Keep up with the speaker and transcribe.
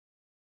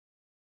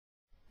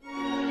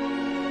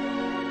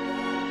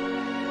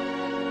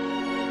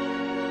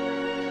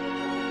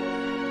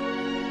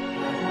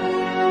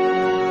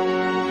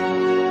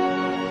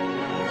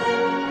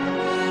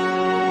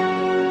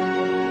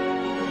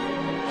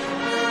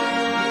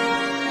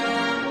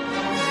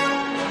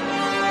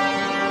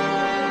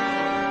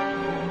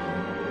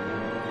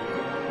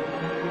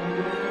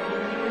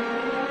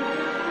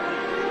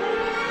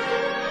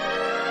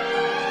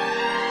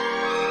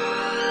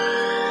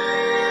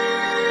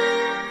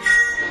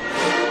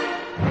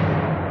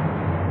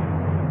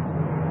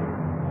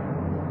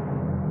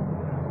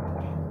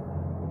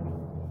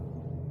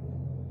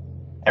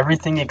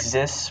Everything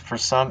exists for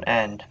some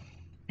end,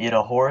 be it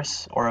a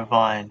horse or a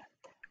vine.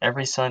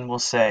 Every son will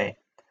say,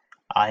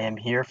 I am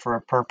here for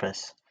a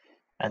purpose,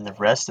 and the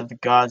rest of the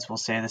gods will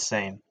say the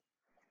same.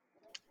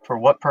 For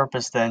what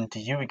purpose then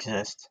do you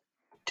exist?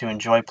 To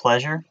enjoy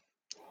pleasure?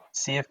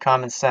 See if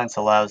common sense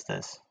allows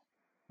this.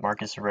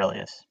 Marcus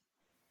Aurelius.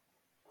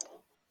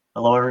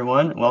 Hello,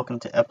 everyone. Welcome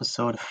to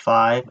episode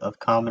 5 of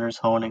Commoners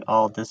Honing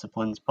All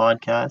Disciplines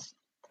podcast.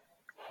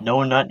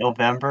 No Nut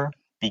November,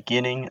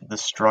 beginning the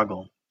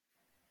struggle.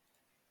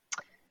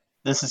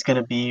 This is going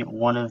to be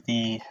one of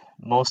the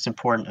most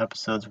important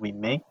episodes we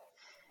make,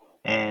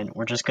 and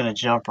we're just going to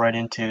jump right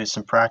into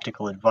some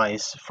practical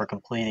advice for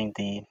completing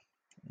the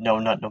No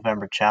Nut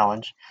November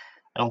challenge.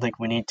 I don't think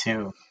we need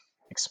to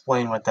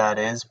explain what that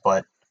is,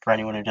 but for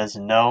anyone who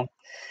doesn't know,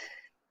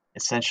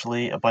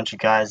 essentially a bunch of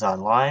guys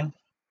online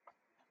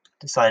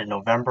decided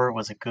November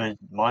was a good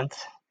month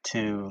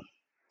to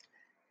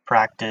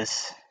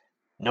practice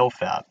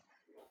nofap.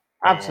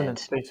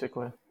 Abstinence,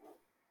 basically.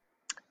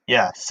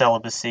 Yeah,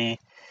 celibacy.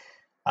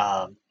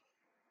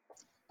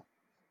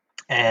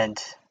 And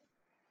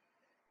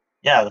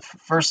yeah,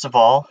 first of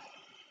all,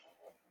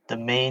 the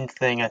main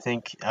thing I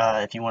think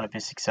if you want to be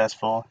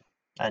successful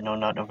at No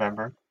Nut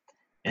November,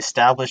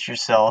 establish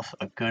yourself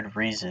a good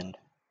reason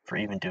for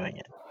even doing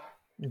it.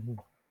 Mm-hmm.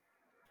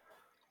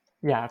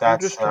 Yeah, if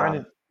That's you're just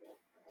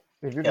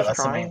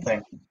that's the main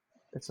trying, thing.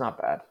 it's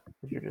not bad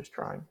if you're just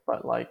trying.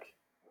 But like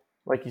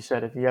you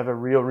said, if you have a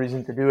real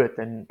reason to do it,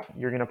 then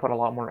you're gonna put a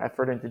lot more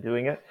effort into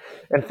doing it.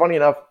 And funny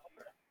enough,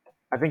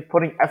 I think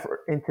putting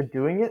effort into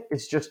doing it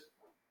is just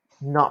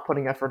not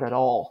putting effort at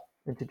all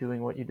into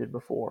doing what you did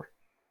before.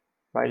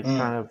 Right?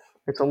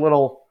 It's a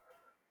little,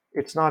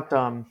 it's not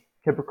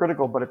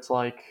hypocritical, but it's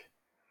like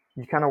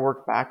you kind of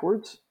work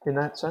backwards in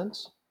that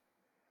sense.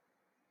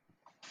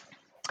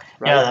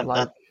 Right?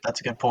 Yeah,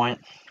 that's a good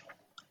point.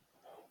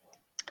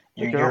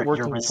 Like you're not You're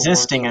working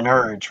resisting an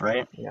urge,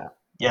 right? Yeah.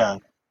 Yeah.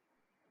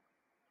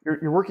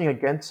 You're working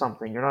against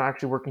something. You're not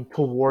actually working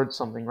towards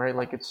something, right?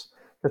 Like it's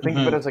to think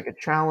of it Mm-hmm. as like a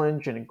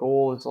challenge and a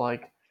goal is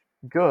like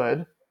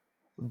good,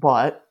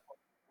 but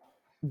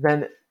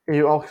then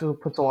it also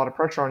puts a lot of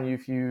pressure on you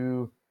if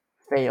you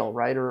fail,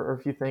 right? Or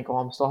if you think, oh,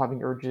 I'm still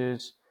having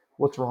urges.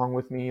 What's wrong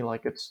with me?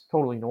 Like it's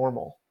totally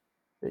normal,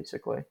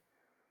 basically,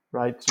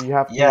 right? So you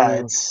have Yeah, to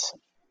it's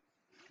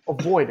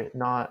avoid it,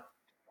 not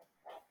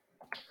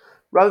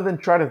rather than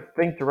try to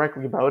think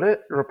directly about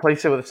it,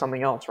 replace it with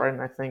something else, right?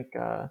 And I think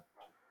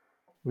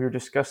we were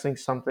discussing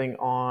something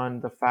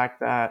on the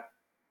fact that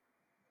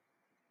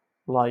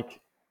like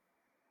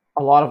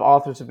a lot of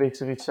authors have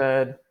basically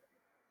said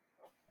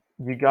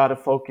you got to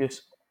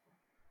focus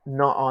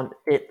not on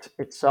it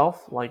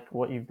itself, like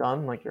what you've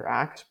done, like your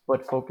acts,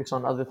 but focus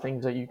on other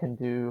things that you can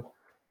do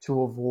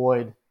to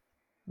avoid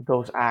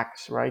those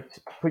acts, right?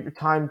 Put your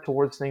time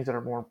towards things that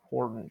are more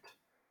important.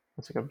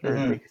 That's like a very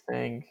mm-hmm. big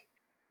thing.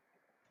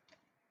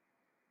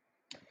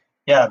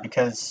 Yeah,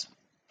 because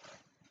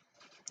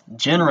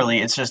generally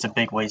it's just a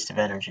big waste of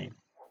energy.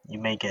 You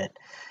may get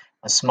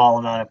a small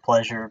amount of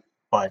pleasure,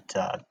 but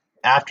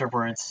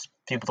afterwards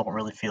people don't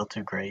really feel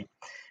too great.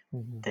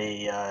 Mm-hmm.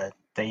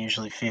 They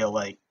usually feel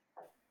like,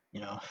 you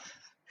know,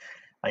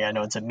 like I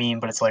know it's a meme,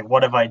 but it's like,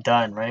 what have I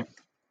done, right?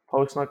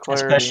 Post nut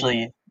clarity.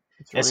 Especially,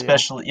 It's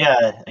real.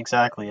 yeah,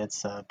 exactly.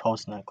 It's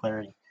post nut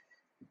clarity.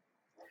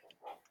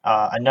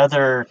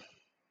 Another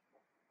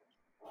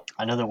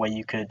way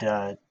you could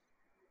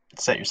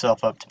set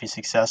yourself up to be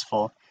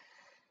successful,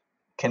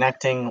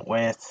 connecting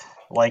with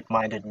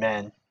like-minded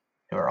men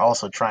who are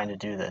also trying to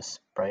do this,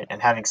 right?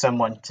 And having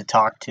someone to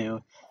talk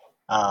to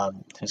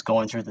who's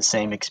going through the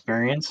same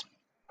experience.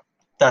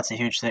 That's a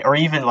huge thing. Or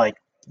even like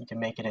you can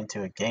make it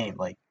into a game.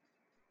 Like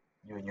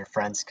you and your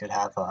friends could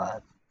have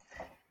a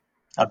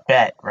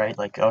bet, right?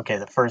 Like, okay,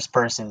 the first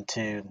person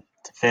to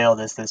fail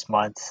this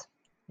month,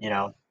 you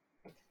know,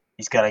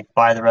 he's got to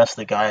buy the rest of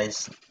the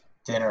guys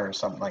dinner or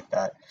something like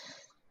that.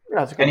 Yeah,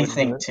 that's a good way to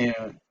do Anything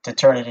it. to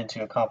turn it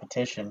into a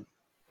competition,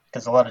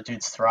 because a lot of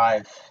dudes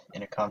thrive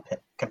in a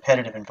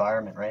competitive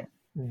environment, right?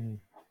 Mm,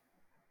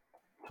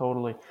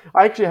 totally.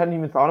 I actually hadn't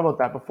even thought about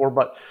that before,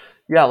 but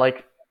yeah,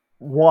 like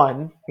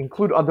one,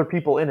 include other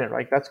people in it,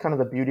 right? That's kind of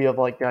the beauty of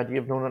like the idea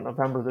of No Nut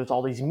November. There's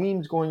all these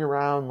memes going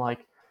around,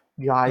 like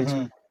guys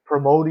Mm-hmm.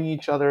 promoting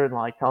each other and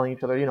like telling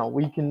each other,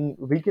 we can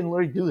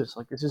literally do this.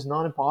 Like this is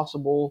not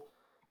impossible.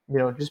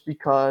 Just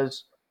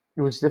because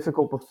it was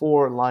difficult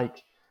before,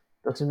 like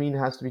doesn't mean it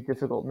has to be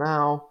difficult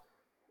now.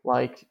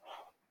 Like,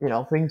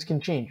 things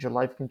can change, your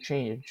life can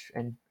change,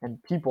 and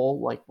people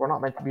like we're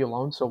not meant to be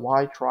alone. So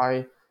why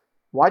try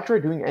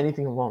doing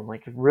anything alone?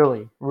 Like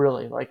really,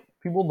 really, like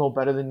people know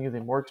better than you.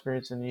 They're more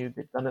experienced than you.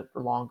 They've done it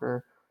for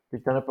longer.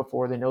 They've done it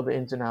before. They know the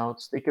ins and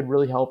outs. They could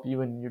really help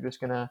you, and you're just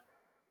gonna,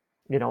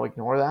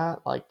 ignore that.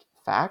 Like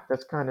fact,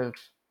 that's kind of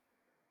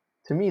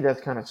to me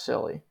that's kind of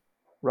silly,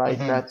 right?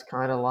 Mm-hmm. That's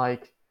kind of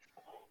like,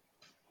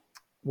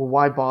 well,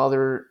 why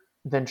bother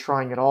then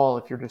trying at all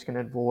if you're just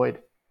gonna avoid,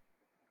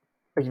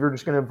 like you're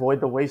just gonna avoid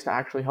the ways to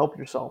actually help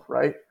yourself,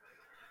 right?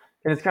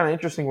 And it's kind of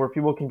interesting where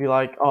people can be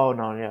like, oh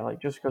no, yeah,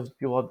 like just because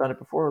people have done it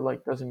before,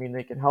 like doesn't mean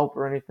they can help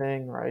or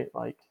anything, right?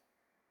 Like,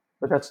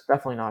 but that's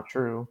definitely not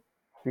true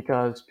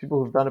because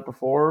people who've done it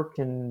before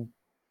can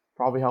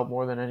probably help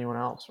more than anyone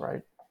else,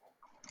 right?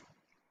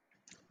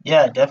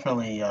 Yeah,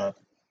 definitely.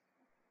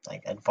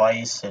 Like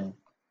advice and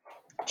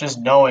just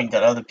knowing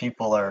that other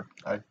people are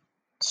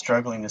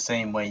struggling the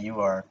same way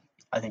you are.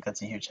 I think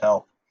that's a huge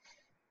help.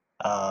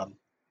 Um,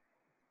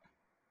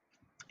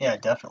 yeah,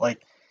 definitely.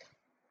 Like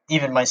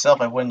even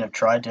myself, I wouldn't have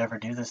tried to ever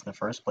do this in the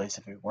first place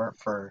if it weren't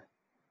for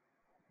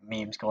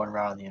memes going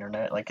around on the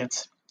internet. Like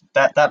it's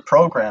that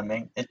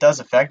programming, it does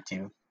affect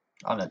you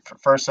on a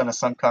first on a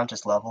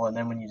subconscious level, and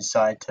then when you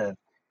decide to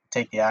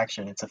take the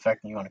action, it's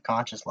affecting you on a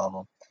conscious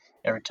level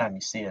every time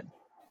you see it.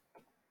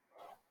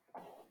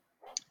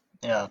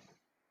 Yeah.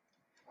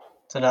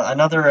 So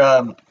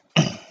another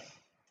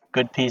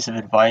good piece of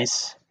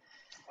advice,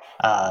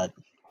 uh,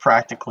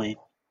 practically,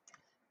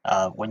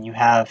 when you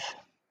have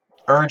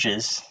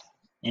urges,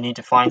 you need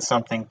to find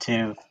something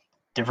to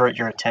divert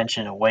your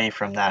attention away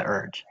from that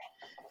urge.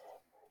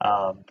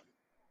 Um,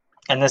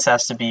 and this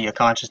has to be a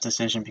conscious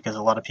decision because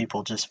a lot of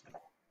people just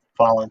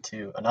fall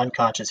into an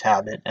unconscious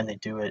habit and they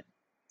do it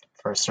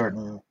for a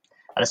certain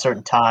at a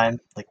certain time,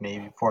 like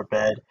maybe before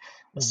bed,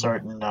 a Mm-hmm.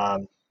 certain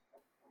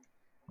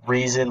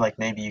reason, like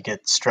maybe you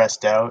get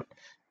stressed out,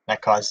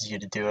 that causes you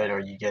to do it, or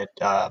you get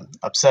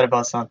upset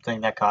about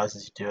something that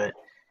causes you to do it.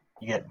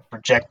 You get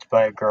rejected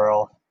by a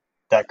girl,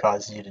 that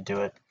causes you to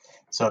do it.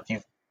 So if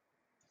you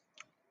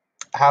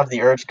have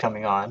the urge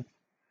coming on,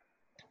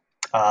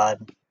 uh,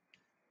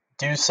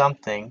 do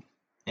something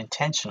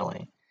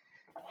intentionally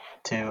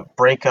to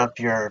break up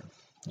your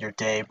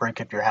day, break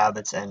up your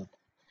habits, and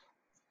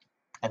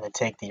then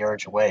take the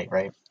urge away,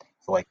 right?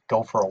 So like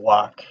go for a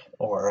walk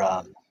or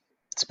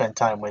spend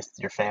time with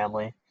your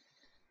family.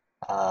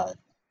 Uh,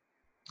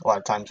 a lot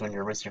of times when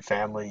you're with your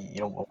family, you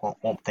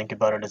don't won't think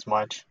about it as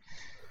much.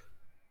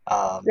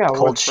 Yeah,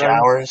 Cold with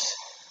friends, showers,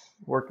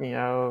 working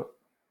out,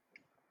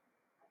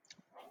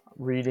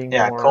 reading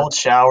yeah, more. cold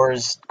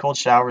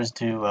showers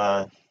do.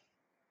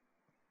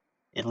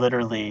 It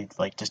literally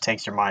like just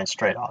takes your mind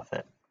straight off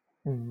it,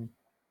 Mhm.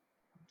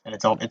 and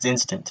it's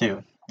instant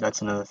too.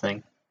 That's another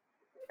thing.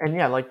 And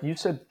yeah, like you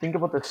said, think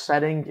about the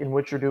setting in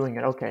which you're doing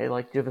it. Okay,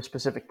 like do you have a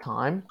specific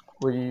time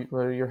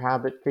where your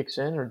habit kicks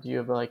in, or do you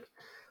have like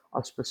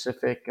a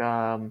specific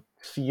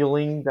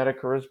feeling that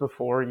occurs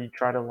before you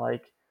try to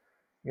like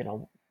you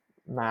know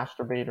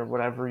masturbate or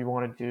whatever you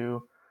want to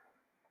do?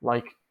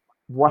 Like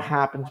what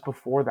happens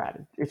before that?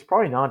 It's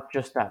probably not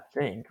just that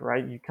thing,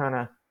 right? You kind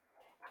of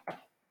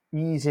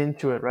ease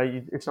into it,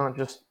 right? It's not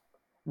just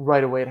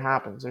right away it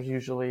happens. There's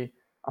usually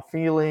a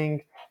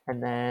feeling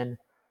and then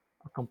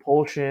a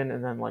compulsion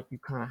and then like you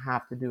kind of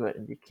have to do it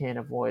and you can't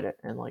avoid it.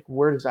 And like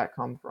where does that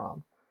come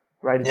from?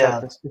 Right?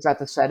 Yeah, Is that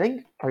the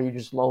setting? Are you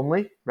just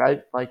lonely?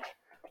 Right? Like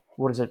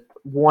what is it?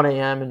 1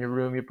 a.m. in your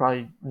room, you're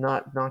probably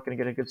not going to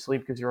get a good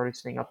sleep because you're already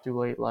staying up too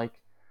late. Like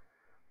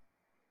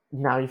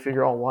now you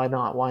figure, oh, why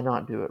not? Why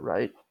not do it?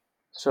 Right?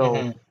 So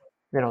hmm,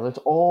 there's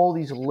all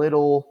these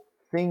little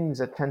things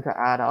that tend to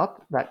add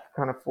up that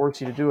kind of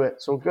force you to do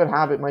it. So a good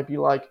habit might be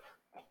like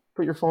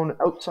put your phone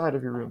outside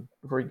of your room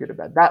before you go to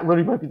bed. That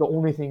literally might be the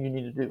only thing you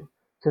need to do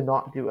to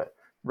not do it.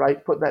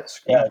 Right? Put that.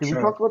 yeah, Did we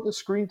true. talk about the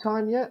screen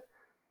time yet?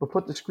 But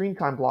put the screen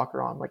time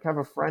blocker on. Like have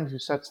a friend who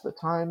sets the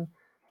time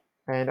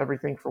and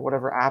everything for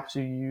whatever apps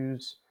you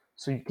use,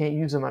 so you can't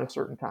use them at a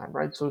certain time.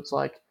 Right? So it's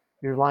like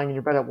you're lying in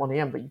your bed at 1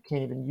 a.m. but you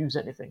can't even use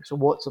anything. So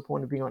what's the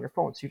point of being on your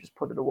phone? So you just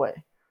put it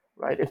away.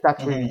 Right? If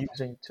that's what Hmm. you're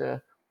using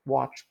to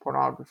watch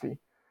pornography.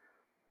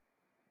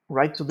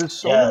 Right? So there's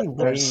so Yeah, many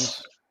there's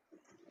ways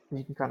that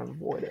you can kind of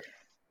avoid it.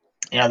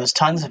 yeah, there's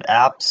tons of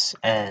apps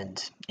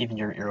and even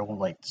your own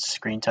like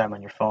screen time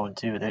on your phone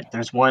too.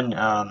 There's one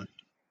app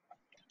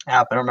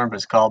I don't remember what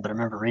it's called, but I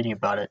remember reading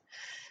about it.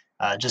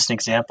 Just an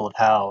example of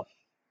how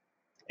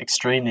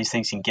extreme these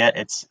things can get.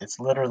 It's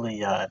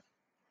literally a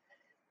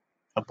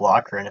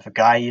blocker, and if a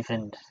guy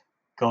even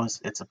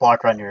goes, it's a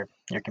blocker on your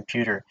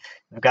computer.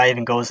 If a guy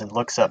even goes and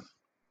looks up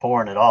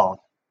porn at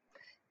all,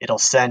 it'll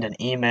send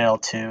an email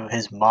to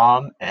his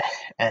mom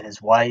and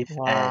his wife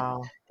and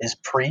Wow. his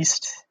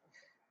priest,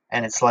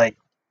 and it's like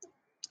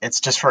it's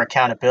just for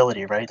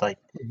accountability, right? Like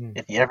Mhm.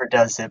 if he ever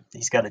does it,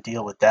 he's got to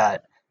deal with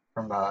that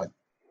from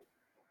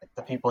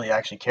the people he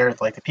actually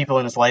cares, like the people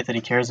in his life that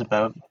he cares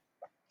about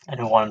and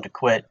who want him to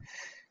quit.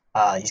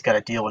 He's got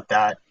to deal with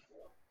that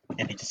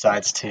if he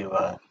decides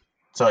to.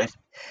 So if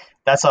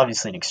that's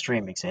obviously an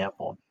extreme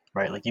example,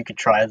 right? Like you could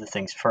try other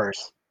things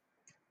first.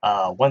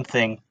 One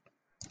thing,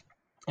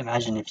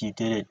 imagine if you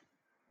did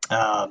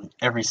it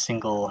every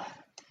single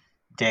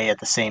day at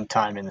the same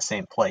time in the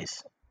same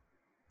place.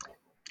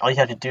 All you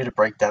have to do to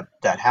break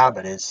that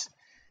habit is,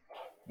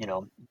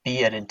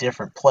 be at a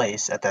different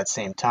place at that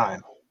same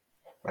time,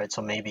 right?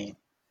 So maybe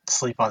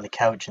sleep on the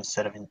couch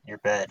instead of in your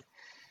bed,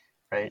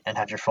 right? And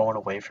have your phone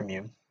away from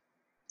you.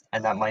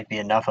 And that might be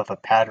enough of a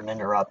pattern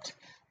interrupt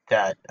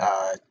that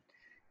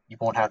you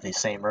won't have the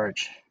same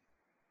urge,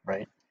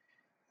 right?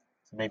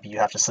 So maybe you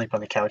have to sleep on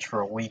the couch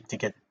for a week to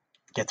get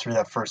get through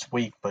that first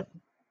week, but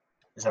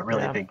is that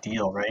really a Yeah. big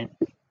deal, right?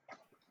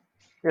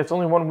 Yeah, it's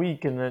only 1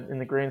 week in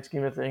the grand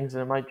scheme of things,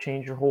 and it might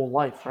change your whole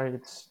life, right?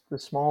 It's the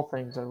small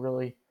things that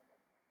really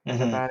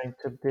end up Hmm. adding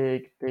to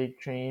big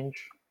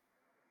change.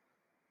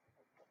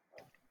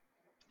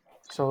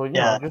 So,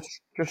 Yeah.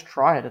 just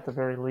try it at the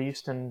very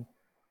least, and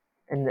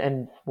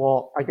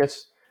well, I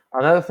guess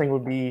another thing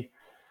would be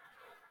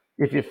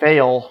if you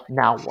fail,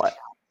 now what?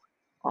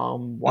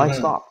 Why Hmm.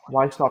 stop?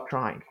 Why stop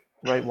trying?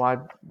 Right?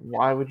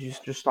 Why would you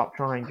just stop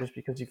trying just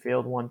because you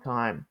failed one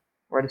time?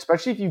 Right?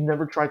 Especially if you've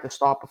never tried to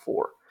stop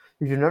before.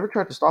 If you've never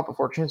tried to stop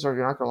before, chances are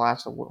you're not going to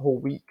last a whole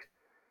week.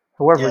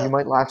 However, Yeah. you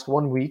might last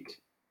 1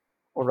 week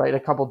or right a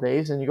couple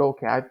days, and you go,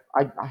 okay,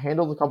 I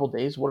handled a couple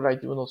days. What did I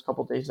do in those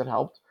couple days that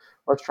helped?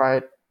 Let's try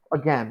it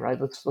again, right?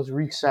 Let's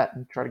reset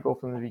and try to go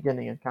from the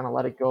beginning and kind of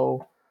let it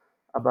go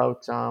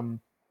about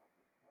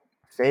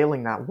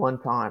failing that one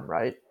time,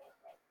 right?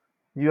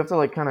 You have to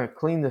like kind of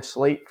clean the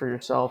slate for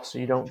yourself so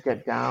you don't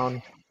get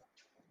down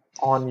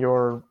on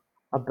your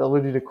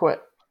ability to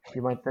quit.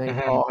 You might think, Hmm.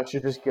 oh, I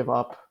should just give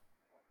up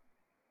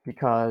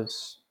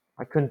because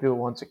I couldn't do it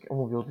once. I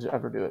won't be able to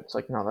ever do it. It's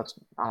like, no, that's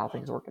not how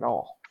things work at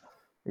all.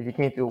 If you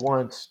can't do it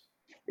once,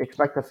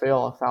 expect to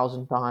fail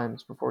 1,000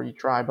 times before you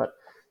try. But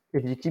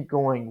if you keep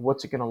going,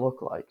 what's it going to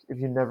look like? If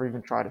you never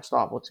even try to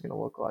stop, what's it going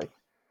to look like?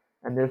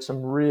 And there's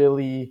some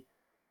really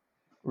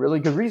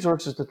good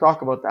resources to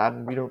talk about that.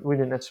 And we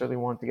didn't necessarily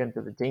want to get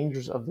into the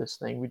dangers of this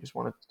thing. We just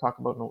wanted to talk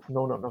about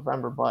No Nut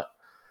November. But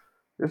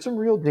there's some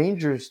real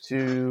dangers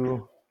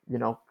to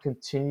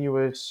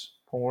continuous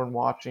porn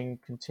watching,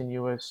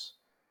 continuous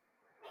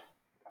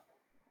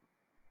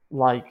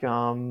like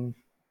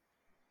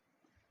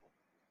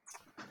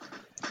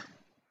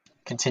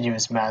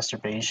Continuous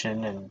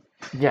masturbation and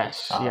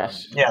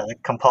yes. yeah, the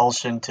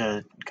compulsion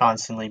to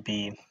constantly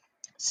be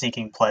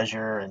seeking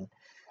pleasure, and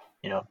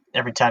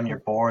every time you're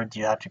bored,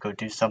 you have to go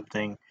do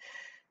something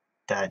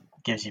that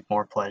gives you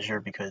more pleasure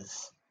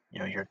because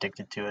you're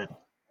addicted to it.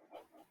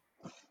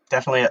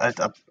 Definitely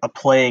a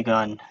plague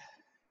on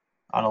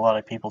a lot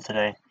of people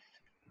today.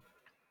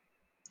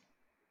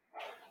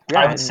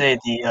 I Yeah, would and say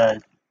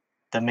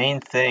the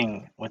main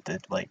thing with the,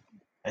 like,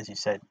 as you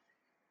said,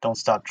 don't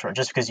stop trying.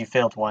 Just because you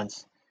failed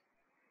once,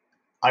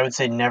 I would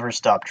say never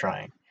stop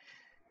trying.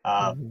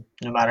 Uh, mhm,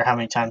 no matter how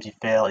many times you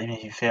fail, even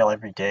if you fail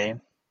every day,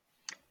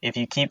 if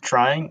you keep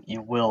trying,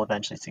 you will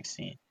eventually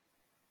succeed.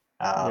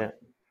 Um, yeah,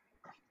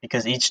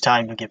 because each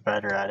time you'll get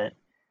better at it.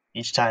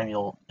 Each time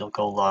you'll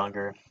go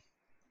longer.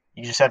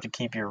 You just have to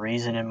keep your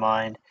reason in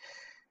mind.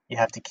 You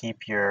have to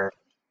keep your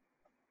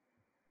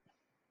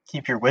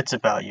wits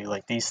about you.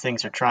 Like, these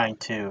things are trying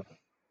to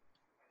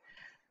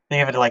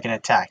think of it like an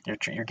attack.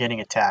 You're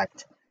getting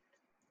attacked,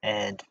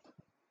 and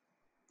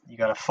you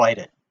got to fight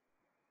it.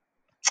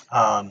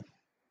 Um,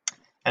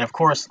 and of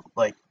course,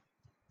 like,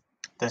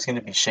 there's going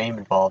to be shame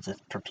involved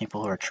for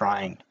people who are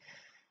trying,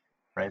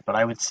 right? But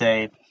I would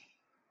say,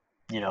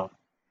 you know,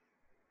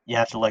 you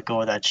have to let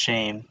go of that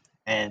shame,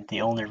 and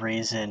the only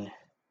reason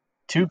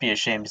to be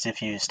ashamed is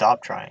if you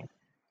stop trying,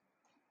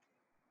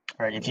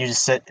 right? If yeah, you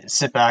just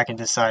sit back and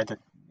decide that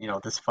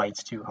this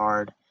fight's too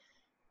hard,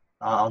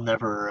 I'll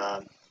never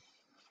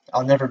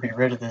be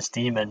rid of this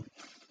demon.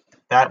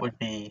 That would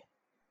be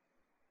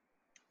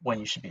when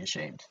you should be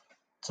ashamed.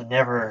 So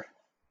never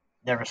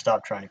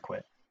stop trying to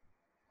quit.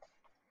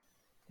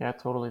 yeah,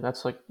 totally.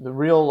 That's like the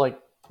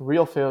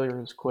real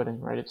failure is quitting,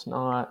 right? It's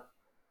not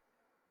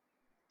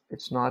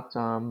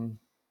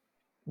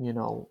you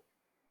know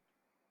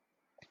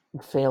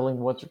failing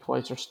once or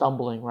twice or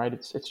stumbling, right?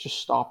 It's just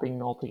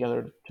stopping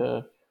altogether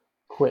to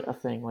quit a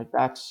thing. Like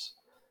that's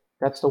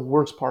the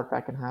worst part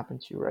that can happen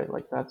to you, right?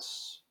 Like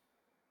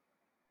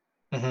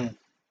Hmm.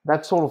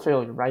 that's total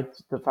failure, right?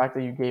 The fact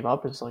that you gave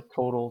up is like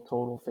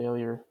total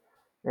failure,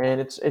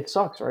 and it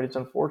sucks, right? It's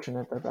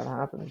unfortunate that that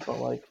happens, but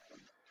like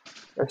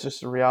that's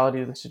just the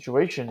reality of the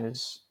situation.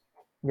 Is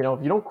if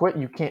you don't quit,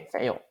 you can't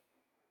fail,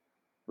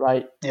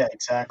 right? Yeah,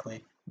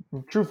 exactly.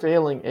 True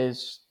failing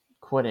is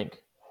quitting,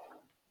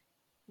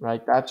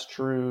 right? That's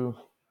true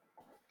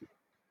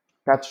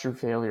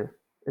failure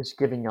is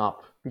giving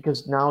up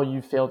because now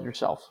you failed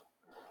yourself,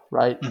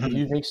 right? If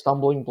you Hmm. make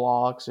stumbling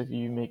blocks, if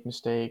you make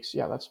mistakes,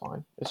 yeah, that's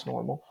fine. It's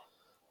normal.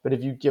 But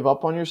if you give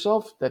up on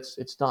yourself,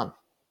 it's done.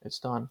 It's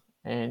done.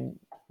 And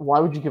why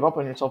would you give up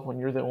on yourself when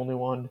you're the only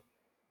one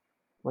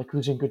like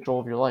who's in control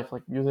of your life?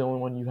 Like you're the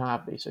only one you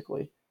have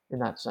basically in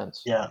that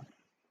sense. Yeah.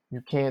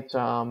 You can't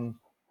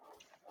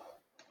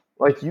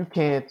like you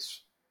can't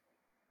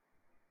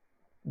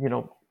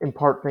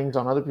impart things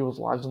on other people's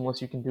lives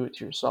unless you can do it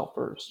to yourself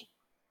first.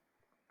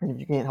 And if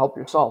you can't help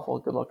yourself, well,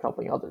 good luck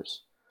helping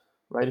others,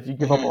 right? If you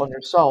give up Hmm. on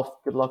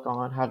yourself, good luck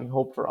on having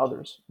hope for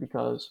others.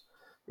 Because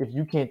if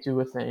you can't do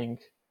a thing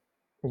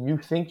and you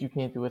think you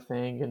can't do a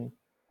thing, and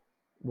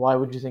why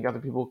would you think other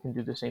people can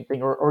do the same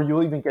thing? Or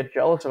you'll even get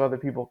jealous of other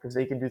people because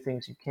they can do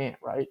things you can't,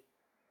 right?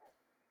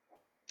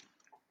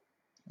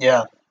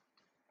 Yeah.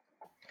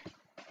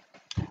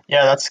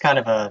 Yeah, that's kind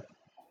of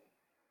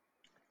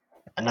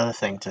another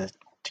thing to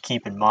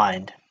keep in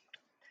mind,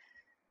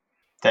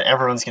 that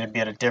everyone's going to be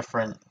at a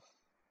different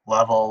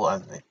level,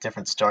 a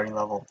different starting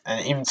level,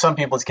 and even some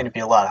people it's going to be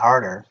a lot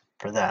harder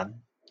for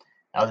them.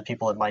 Other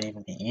people it might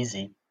even be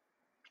easy.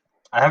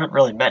 I haven't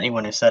really met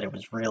anyone who said it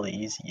was really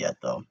easy yet,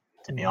 though.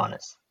 To be Mhm.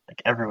 honest,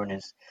 like everyone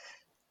who's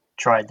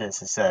tried this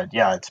has said,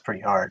 yeah, it's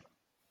pretty hard,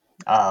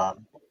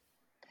 um,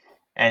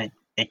 and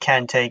it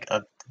can take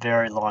a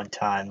very long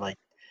time. Like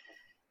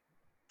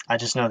I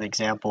just know the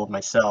example of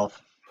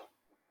myself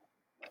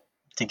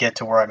to get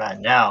to where I'm at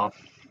now.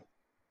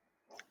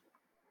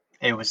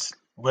 It was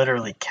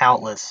literally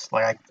countless.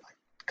 Like I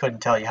couldn't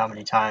tell you how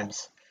many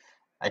times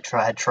had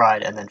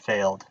tried and then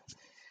failed,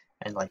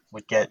 and like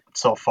would get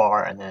so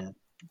far and then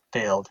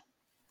failed.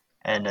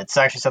 And it's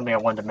actually something I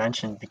wanted to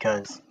mention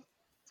because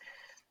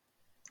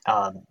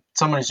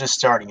someone who's just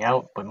starting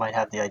out but might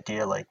have the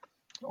idea like,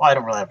 well, I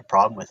don't really have a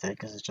problem with it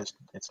because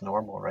it's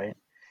normal, right?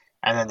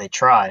 And then they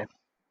try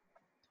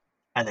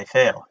and they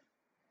fail,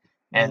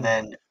 and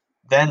Mhm.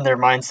 then their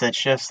mindset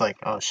shifts like,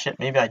 oh shit,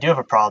 maybe I do have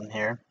a problem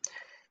here.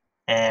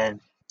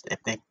 And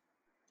if they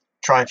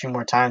try a few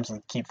more times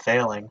and keep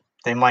failing,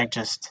 they might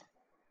just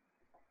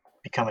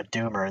become a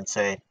doomer and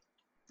say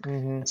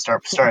Mhm. and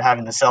start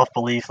having the self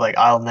belief like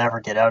I'll never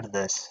get out of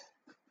this,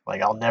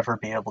 like I'll never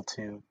be able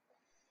to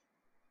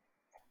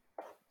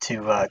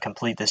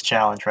complete this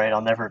challenge, right?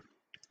 I'll never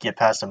get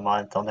past a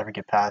month. I'll never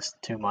get past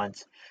 2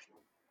 months.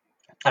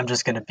 I'm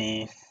just gonna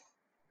be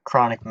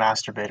chronic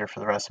masturbator for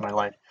the rest of my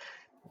life.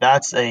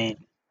 That's a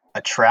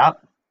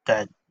trap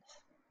that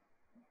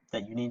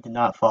that you need to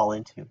not fall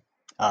into.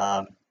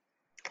 Um,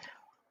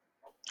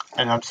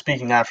 and I'm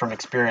speaking that from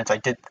experience. I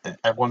did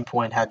at one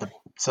point had the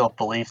self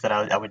belief that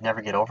I would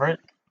never get over it.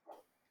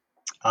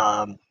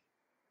 Um,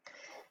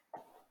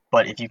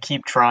 but if you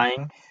keep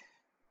trying,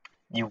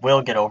 you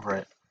will get over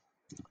it.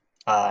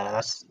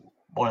 That's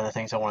one of the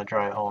things I want to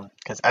drive home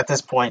because at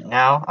this point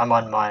now I'm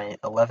on my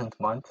 11th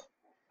month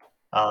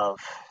of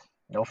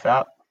no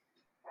fap,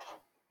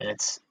 and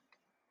it's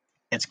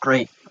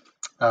great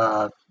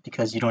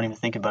because you don't even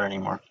think about it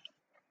anymore.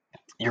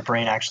 Your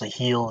brain actually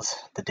heals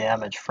the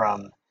damage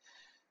from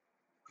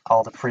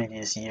all the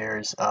previous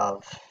years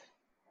of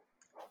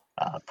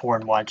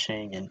porn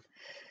watching and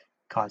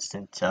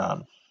constant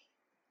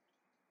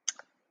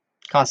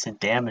constant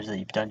damage that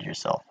you've done to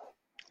yourself.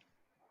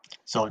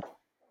 So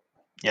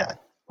yeah,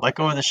 let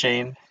go of the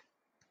shame.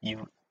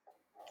 You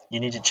you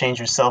need to change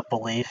your self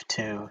belief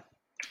to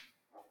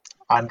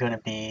I'm going to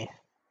be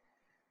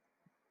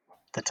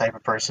the type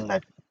of person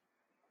that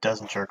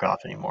doesn't jerk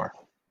off anymore,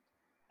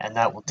 and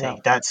Yeah.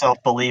 that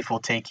self belief will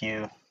take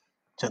you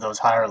to those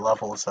higher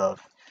levels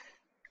of,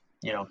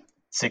 you know,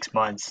 6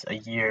 months, a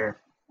year,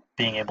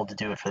 being able to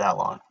do it for that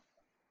long.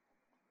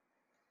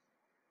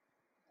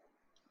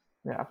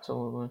 Yeah.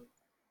 Absolutely.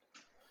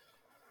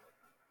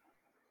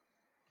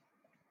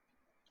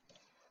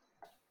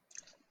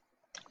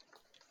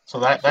 So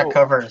that So,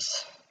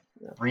 covers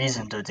yeah.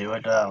 reason to do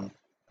it. What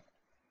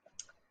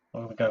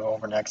are we gonna go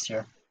over next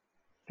year?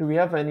 Do we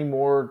have any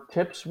more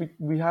tips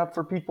we have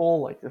for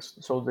people like this?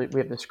 So we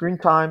have the screen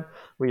time,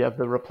 we have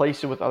the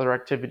replace it with other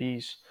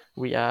activities,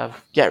 we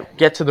have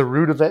get to the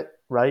root of it,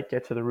 right?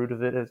 Get to the root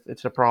of it if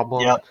it's a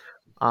problem. Yep.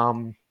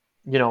 Um,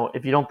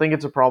 if you don't think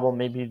it's a problem,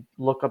 maybe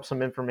look up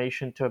some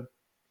information to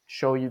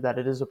show you that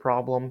it is a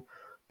problem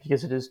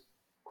because it is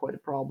quite a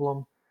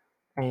problem.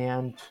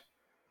 And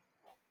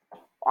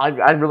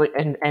I really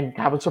and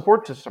have a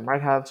support system,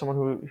 right? Have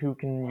someone who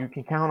can you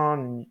can count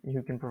on and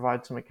who can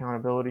provide some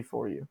accountability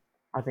for you.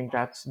 I think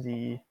that's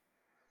the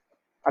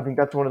I think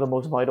that's one of the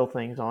most vital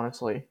things,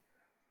 honestly,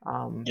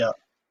 um, Yep.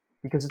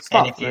 because it's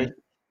And tough, right?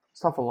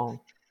 It's tough alone.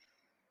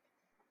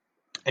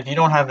 if you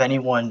don't have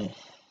anyone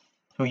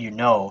who you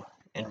know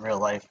in real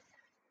life,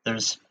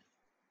 there's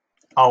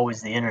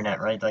always the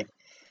internet, right? Like,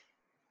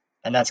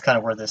 and that's kind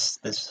of where this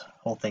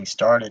whole thing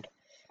started.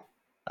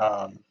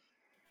 Um,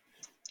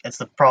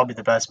 it's probably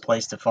the best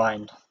place to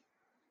find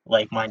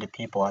like-minded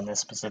people on this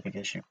specific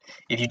issue.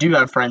 If you do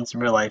have friends in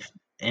real life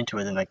into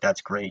it, then like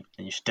that's great,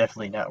 and you should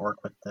definitely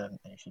network with them,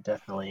 and you should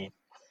definitely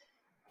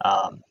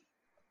um,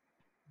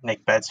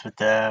 make bets with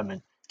them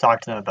and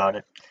talk to them about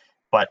it.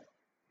 But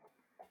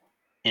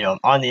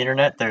on the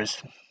internet,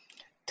 there's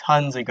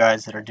tons of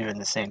guys that are doing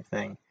the same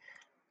thing,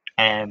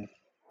 and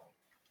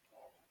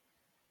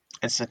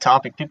it's a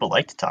topic people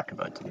like to talk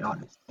about, to be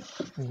honest,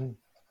 Hmm.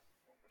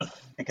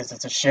 because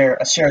it's a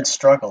shared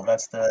struggle.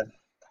 That's the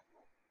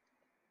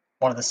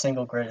one of the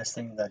single greatest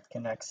thing that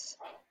connects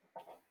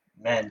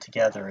men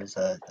together is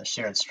a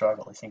shared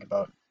struggle. I think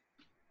about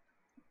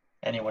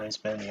anyone who's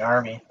been in the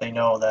army, they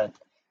know that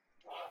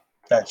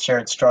that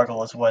shared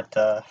struggle is what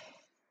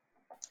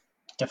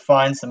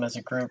defines them as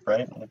a group,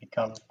 right? And they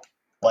become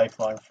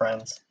lifelong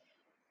friends.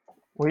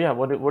 Well, yeah.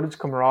 What is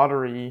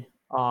camaraderie?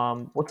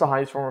 What's the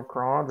highest form of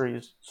camaraderie?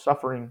 Is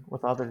suffering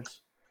with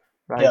others,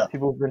 Yeah. right?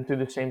 People who've been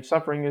through the same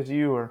suffering as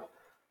you, or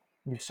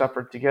you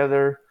suffered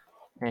together,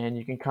 and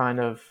you can kind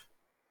of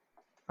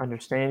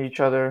understand each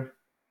other,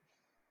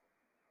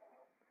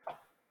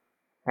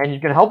 and you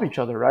can help each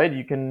other, right?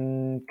 You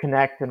can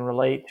connect and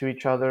relate to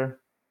each other.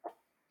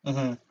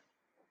 Hmm.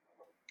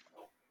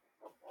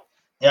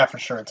 Yeah, for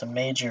sure. It's a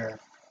major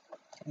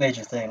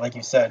major thing. Like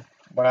you said,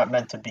 we're not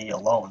meant to be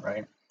alone,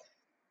 right?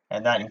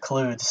 And that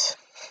includes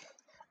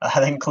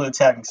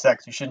having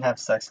sex. You shouldn't have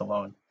sex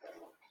alone.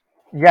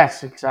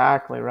 Yes,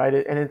 exactly, right.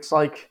 And it's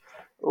like,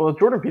 well,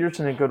 Jordan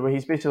Peterson in a good way.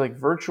 He's basically like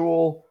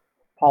virtual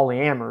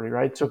polyamory,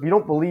 right? So if you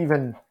don't believe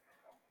in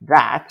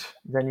that,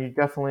 then you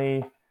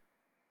definitely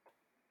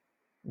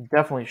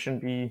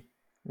shouldn't be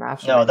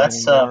No, masturbating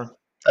anymore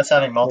that's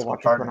having or multiple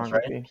watching partners,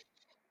 right? pornography.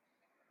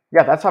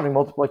 Yeah, that's having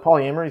multiple, like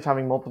polyamory is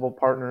having multiple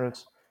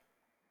partners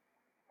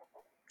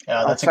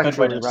Yeah, that's a good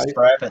way sexually, to right?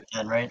 describe it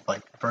then, right?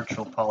 Like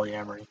virtual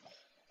polyamory.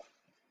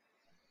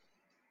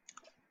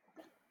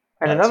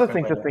 And Yeah, that's a another good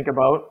thing way to to. think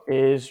about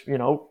is,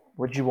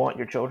 would you want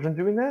your children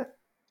doing that?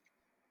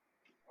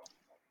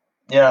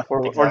 Yeah,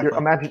 Or exactly.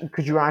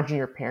 could you imagine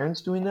your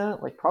parents doing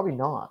that? Like, probably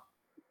not.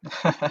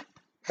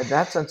 In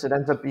that sense, it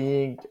ends up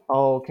being,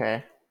 oh,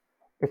 okay.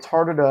 It's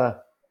harder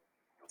to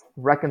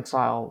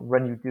reconcile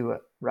when you do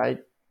it, right?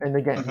 And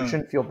again, you hmm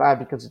shouldn't feel bad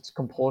because it's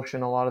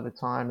compulsion a lot of the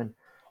time and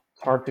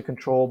it's hard to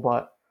control,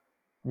 but,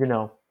 you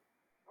know,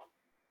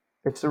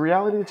 it's the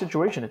reality of the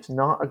situation. It's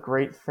not a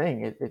great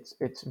thing.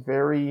 It's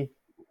very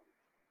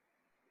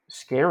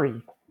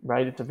scary,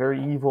 right? It's a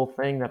very evil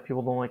thing that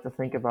people don't like to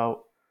think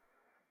about,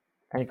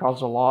 and it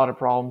causes a lot of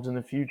problems in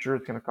the future.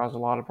 It's going to cause a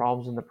lot of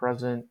problems in the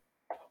present.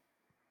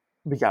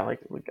 But yeah, like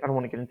I don't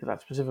want to get into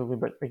that specifically,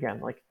 but again,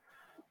 like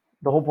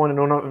the whole point of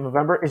No Nut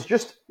November is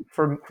just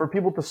for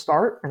people to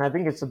start, and I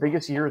think it's the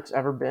biggest year it's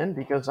ever been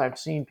because I've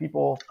seen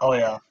people Oh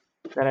yeah.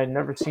 that I'd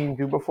never seen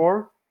do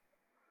before.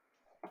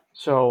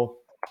 So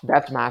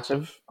that's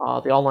massive.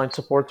 The online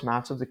support's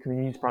massive. The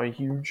community is probably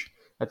huge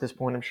at this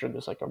point. I'm sure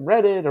there's like a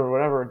Reddit or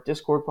whatever, a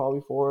Discord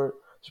probably for it.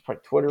 There's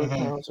probably Twitter hmm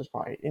accounts. There's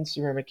probably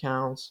Instagram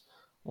accounts.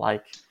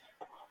 Like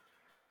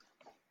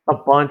a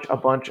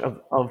bunch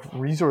of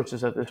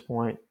resources at this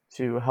point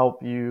to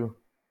help you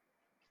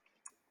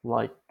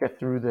like get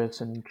through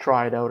this and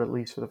try it out at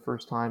least for the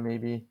first time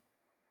maybe.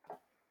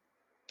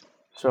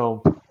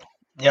 So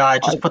Yeah, I I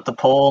just put the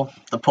poll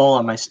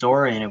on my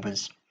story, and it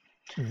was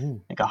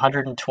mhm. like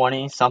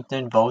 120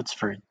 something votes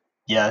for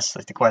yes.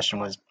 Like the question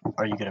was,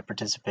 are you going to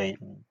participate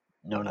in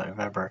No Nut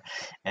November?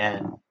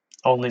 And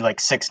only like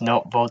six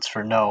no votes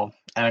for no,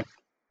 and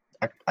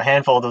a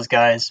handful of those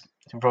guys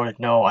who voted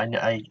no,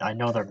 I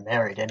know they're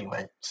married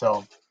anyway.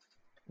 So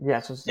Yeah,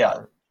 so it's yeah,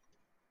 different.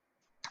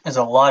 there's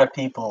a lot of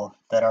people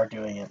that are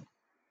doing it,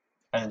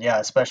 and yeah,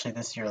 especially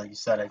this year, like you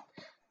said,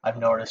 I've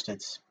noticed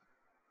it's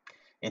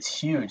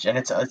huge, and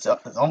it's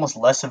almost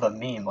less of a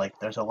meme. Like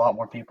there's a lot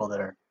more people that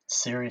are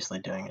seriously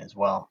doing it as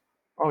well.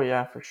 Oh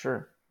yeah, for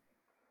sure.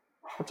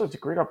 That's a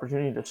great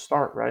opportunity to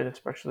start, right?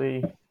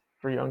 Especially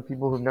for young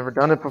people who've never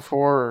done it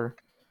before, or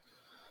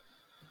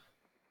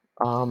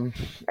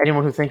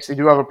anyone who thinks they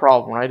do have a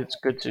problem, right? It's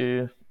good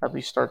to at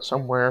least start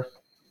somewhere,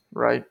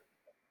 right?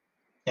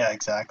 Yeah,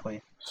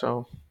 exactly.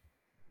 So,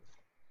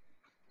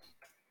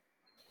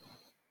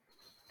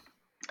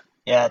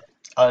 Yeah,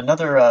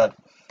 another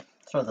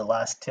sort of the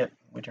last tip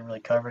we didn't really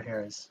cover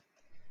here is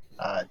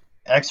uh,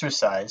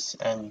 exercise,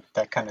 and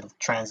that kind of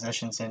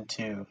transitions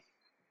into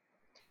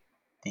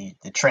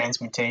the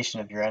transmutation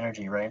of your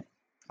energy, right?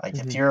 Like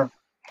if mhm. you're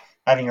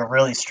having a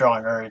really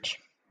strong urge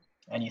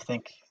and you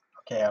think,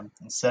 okay,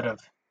 instead of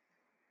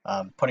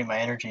putting my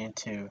energy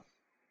into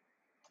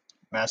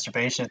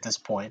masturbation at this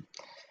point,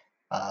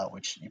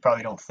 which you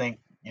probably don't think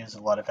uses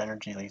a lot of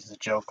energy, like it's a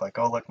joke, like,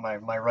 oh look, my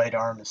right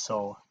arm is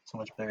so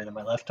much bigger than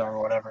my left arm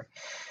or whatever.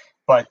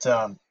 But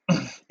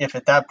if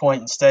at that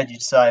point instead you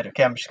decide,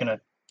 okay, I'm just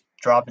gonna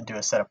drop into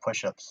a set of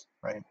push-ups,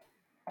 right?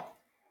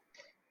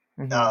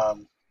 Mhm.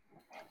 Um,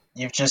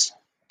 you've just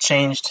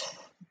changed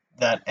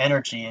that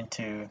energy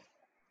into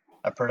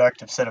a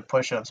productive set of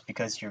push-ups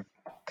because you're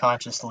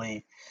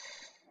consciously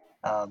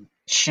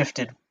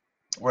shifted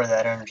where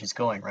that energy is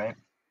going, right?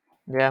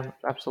 Yeah,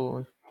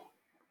 absolutely.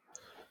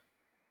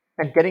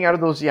 And getting out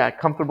of those, yeah,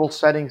 comfortable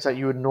settings that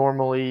you would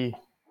normally,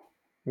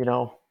 you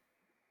know,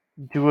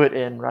 do it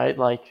in, right?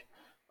 Like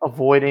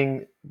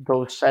avoiding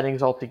those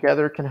settings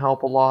altogether can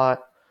help a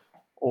lot,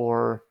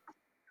 or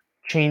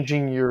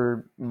changing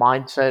your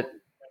mindset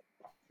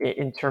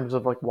in terms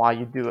of like why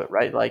you do it,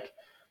 right? Like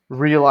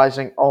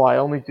realizing, oh, I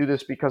only do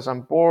this because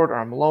I'm bored or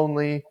I'm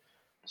lonely,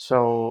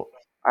 so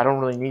I don't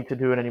really need to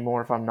do it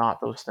anymore if I'm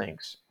not those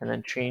things, and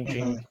then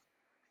hmm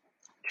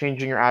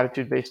changing your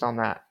attitude based on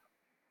that.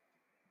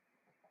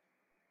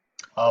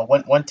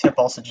 one tip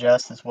I'll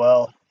suggest as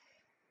well: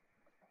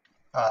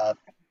 uh,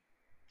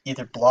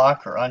 either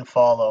block or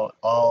unfollow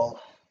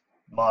all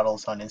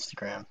models on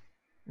Instagram,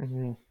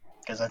 Hmm.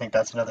 because I think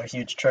that's another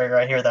huge trigger.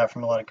 I hear that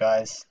from a lot of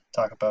guys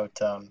talk about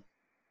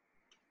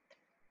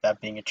that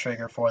being a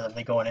trigger for them.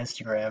 They go on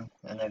Instagram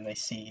and then they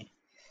see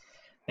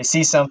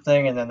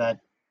something, and then that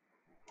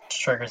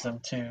triggers them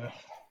to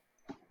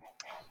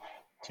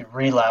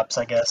relapse,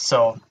 I guess.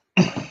 So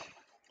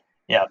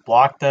yeah,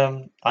 block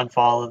them,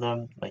 unfollow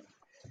them. Like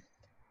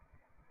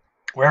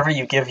wherever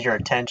you give your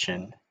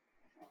attention,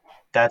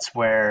 that's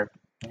where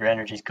your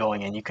energy's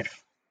going, and you could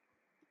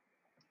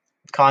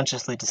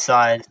consciously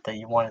decide that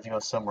you wanted to go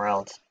somewhere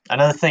else.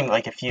 Another thing,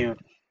 like if you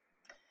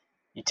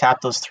you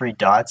tap those three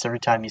dots every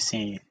time you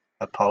see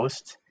a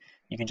post.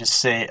 You can just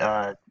say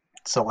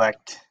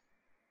select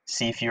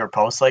see fewer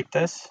posts like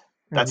this.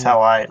 That's Mm-hmm.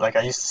 how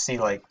I used to see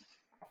like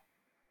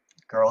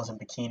girls in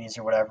bikinis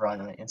or whatever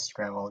on my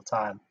Instagram all the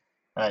time.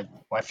 And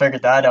when I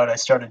figured that out, I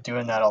started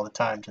doing that all the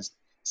time. Just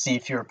see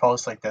fewer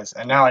posts like this,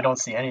 and now I don't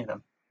see any of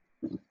them.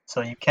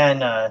 So you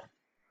can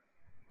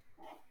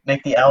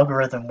make the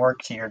algorithm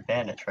work to your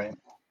advantage, right?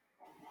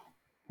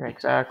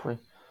 Exactly.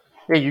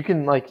 Yeah, you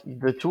can like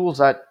the tools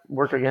that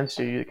work against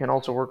you, you can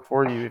also work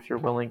for you if you're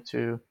willing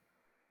to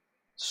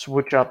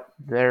switch up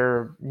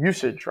their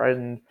usage, right?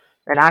 And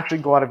actually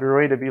go out of your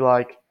way to be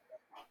like,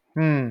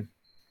 hmm,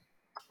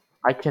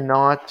 I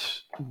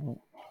cannot.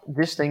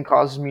 This thing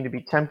causes me to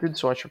be tempted,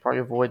 so I should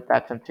probably avoid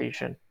that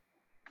temptation.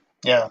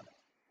 Yeah.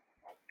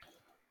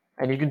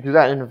 And you can do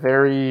that in a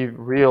very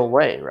real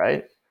way,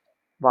 right?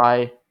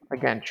 By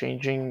again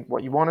changing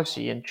what you want to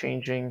see and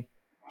changing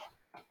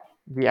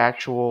the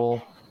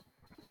actual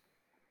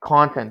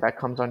content that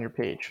comes on your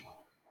page.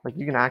 Like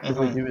you can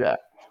actively hmm do that.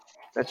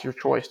 That's your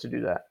choice to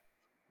do that.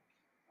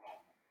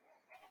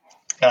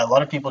 Yeah. A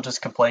lot of people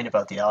just complain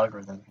about the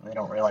algorithm. They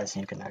don't realize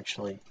you can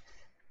actually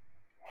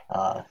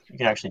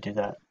do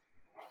that.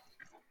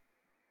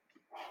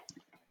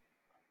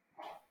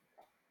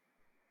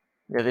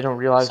 Yeah, they don't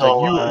realize that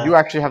So you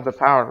actually have the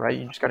power, right?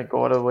 You just got to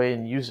go out of the way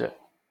and use it.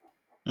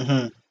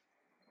 hmm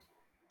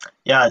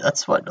yeah,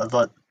 that's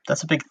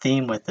a big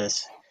theme with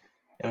this.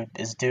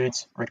 Is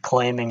dudes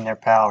reclaiming their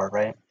power,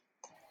 right?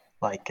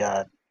 Like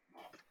a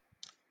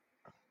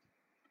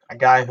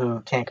guy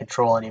who can't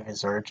control any of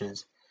his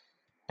urges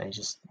and he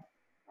just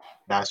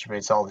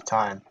masturbates all the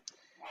time.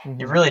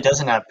 He Mm-hmm. really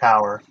doesn't have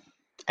power.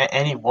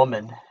 Any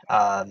woman,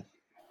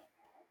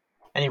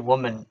 any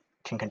woman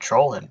can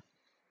control him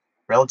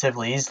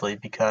relatively easily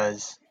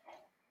because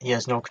he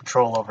has no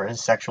control over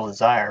his sexual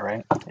desire,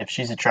 right? If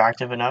she's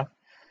attractive enough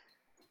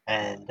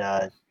and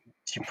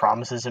she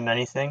promises him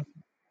anything,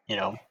 you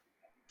know,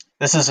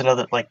 this is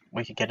another like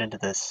we could get into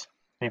this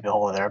maybe a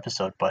whole other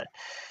episode, but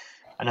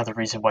another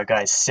reason why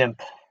guys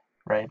simp,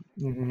 right?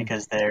 Mm-hmm.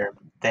 Because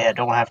they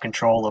don't have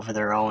control over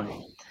their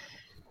own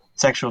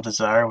sexual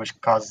desire, which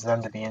causes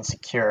them to be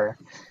insecure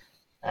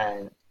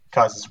and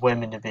causes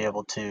women to be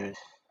able to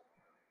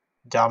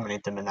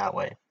dominate them in that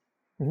way.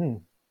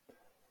 Mm-hmm.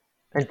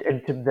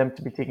 And to them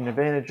to be taken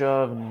advantage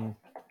of, and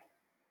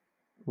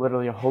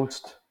literally a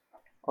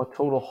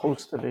total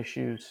host of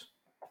issues.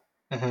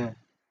 hmm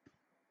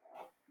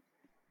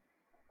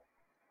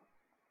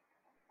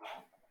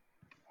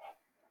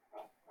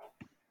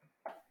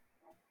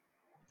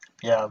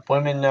Yeah,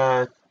 women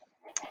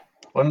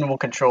will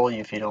control you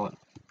if you don't,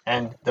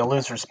 and they'll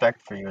lose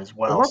respect for you as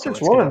Well, well. not So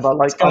just women, but it's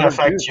like gonna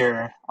affect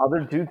your other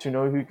dudes who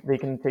know who they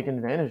can take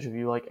advantage of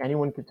you. Like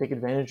anyone could take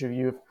advantage of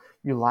you if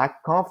you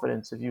lack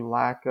confidence, if you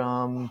lack,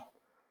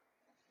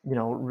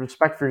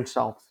 respect for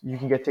yourself. You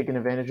can get taken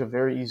advantage of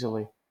very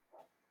easily,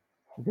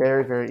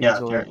 very, very yeah,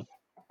 easily.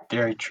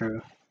 very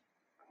true.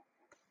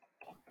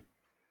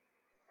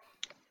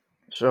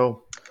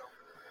 So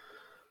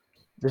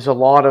there's a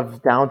lot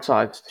of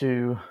downsides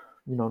to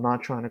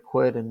not trying to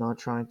quit and not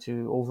trying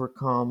to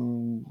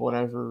overcome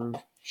whatever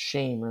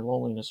shame or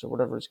loneliness or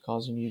whatever is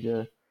causing you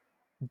to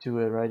do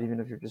it, right? Even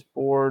if you're just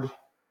bored,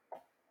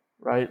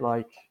 right?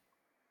 Like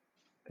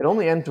it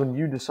only ends when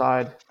you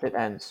decide it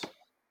ends,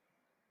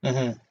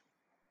 hmm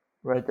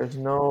right? There's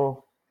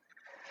no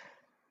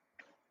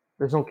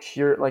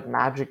cure, like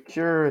magic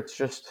cure. It's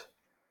just,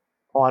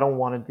 oh, I don't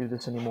want to do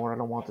this anymore. I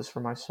don't want this for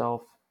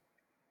myself.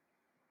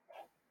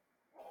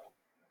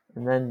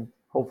 And then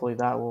hopefully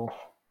that will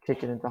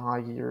kick it into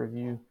high gear of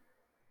you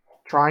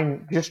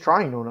trying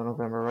No Nut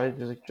November, right?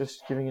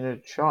 Just giving it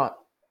a shot.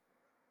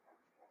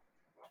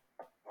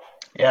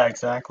 Yeah,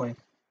 exactly.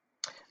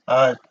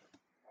 Uh,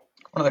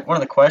 one of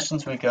the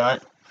questions we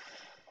got,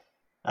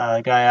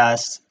 a guy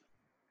asked,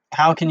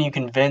 "How can you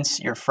convince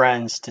your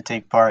friends to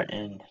take part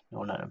in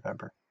No Nut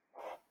November?"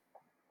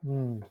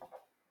 Hmm.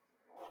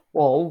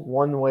 Well,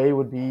 one way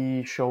would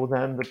be show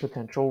them the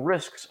potential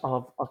risks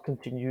of a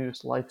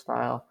continuous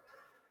lifestyle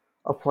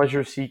of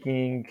pleasure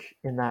seeking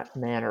in that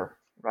manner,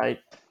 right?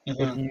 If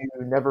hmm you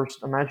never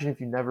imagine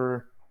if you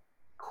never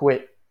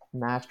quit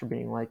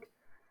masturbating, like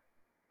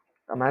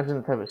imagine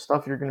the type of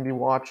stuff you're going to be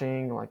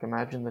watching, like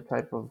imagine the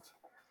type of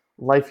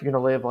life you're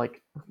going to live,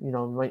 like you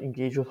might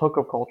engage with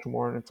hookup culture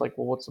more, and it's like,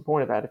 well, what's the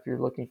point of that if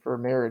you're looking for a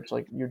marriage?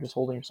 Like you're just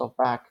holding yourself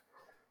back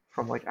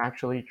from like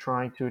actually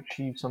trying to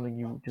achieve something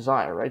you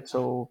desire, right?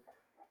 So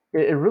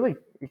it really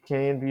it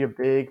can be a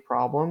big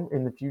problem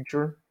in the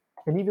future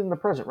and even in the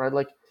present, right?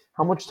 Like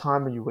how much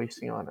time are you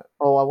wasting on it?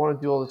 Oh, I want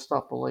to do all this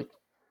stuff, but like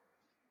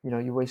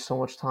you waste so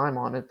much time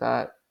on it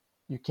that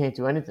you can't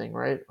do anything,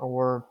 right?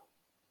 Or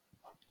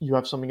you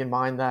have something in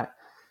mind that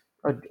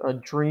a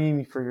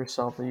dream for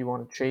yourself that you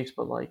want to chase,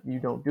 but like you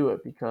don't do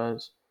it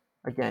because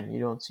again you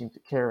don't seem to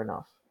care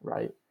enough,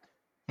 right?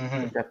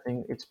 hmm Like that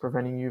thing, it's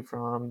preventing you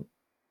from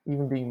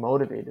even being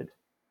motivated,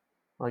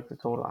 like the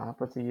total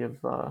apathy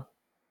of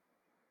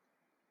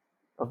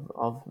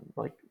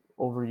like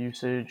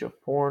overusage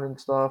of porn and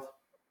stuff.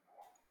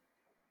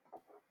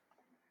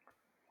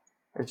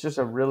 it's just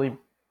a really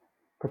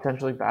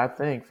potentially bad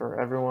thing for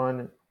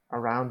everyone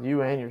around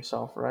you and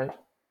yourself, right?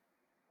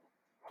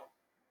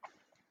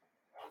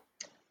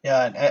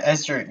 Yeah, and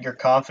as your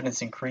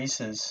confidence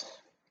increases,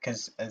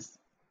 because as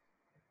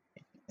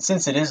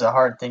since it is a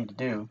hard thing to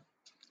do,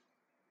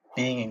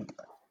 being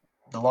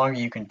the longer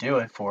you can do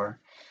it for,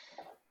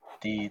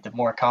 the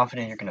more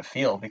confident you're going to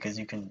feel because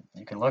you can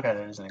look at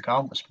it as an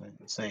accomplishment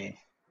and say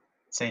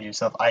to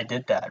yourself, I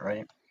did that,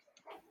 right?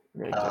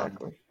 Yeah, Um,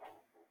 exactly.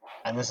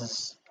 and this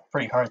is a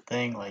pretty hard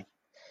thing. Like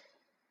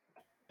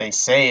they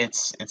say,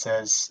 it's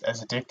as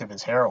addictive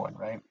as heroin,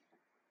 right?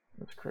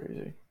 That's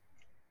crazy.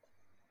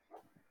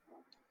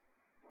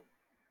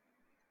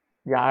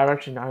 Yeah, I've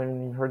actually not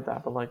even heard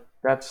that, but like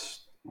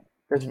that's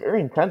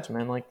very intense,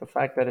 man. Like the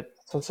fact that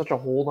it's such a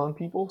hold on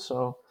people.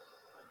 So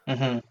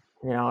Hmm.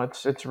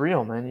 it's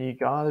real, man. You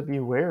gotta be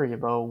wary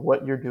about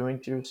what you're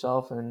doing to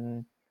yourself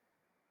and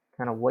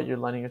kind of what you're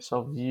letting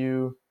yourself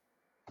view.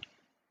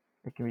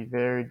 It can be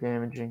very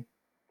damaging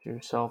to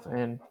yourself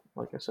and,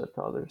 like I said,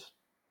 to others.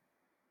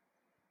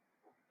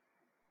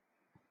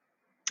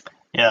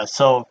 Yeah.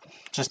 So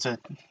just to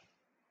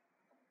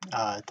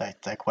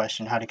that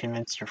question, how to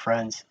convince your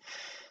friends.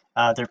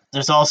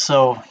 There's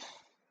also,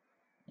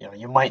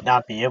 you might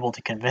not be able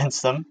to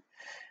convince them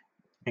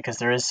because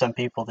there is some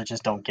people that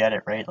just don't get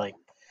it, right? Like,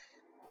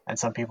 and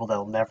some people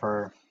that'll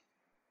never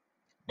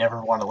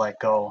want to let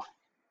go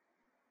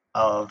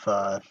of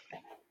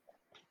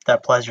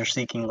that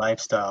pleasure-seeking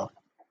lifestyle,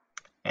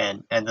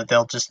 and that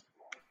they'll just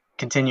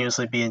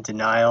continuously be in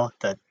denial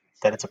that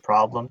it's a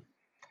problem,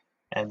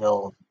 and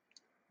they'll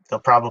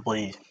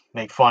probably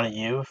make fun of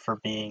you for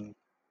being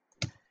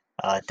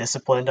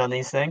disciplined on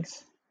these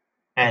things.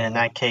 And in Mm-hmm.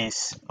 that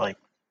case, like,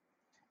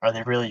 are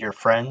they really your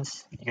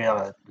friends? You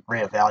gotta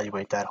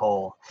reevaluate that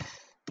whole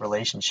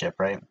relationship,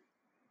 right?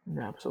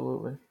 Yeah,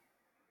 absolutely.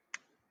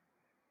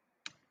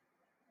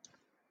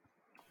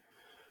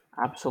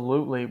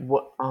 Absolutely.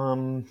 What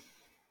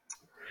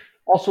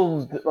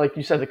also, like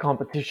you said, the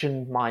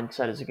competition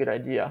mindset is a good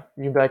idea.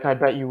 You like, I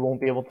bet you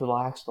won't be able to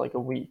last like a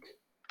week.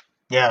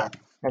 Yeah.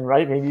 And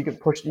right, maybe you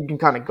can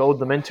kind of goad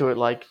them into it,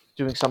 like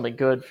doing something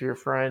good for your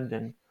friend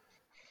and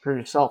for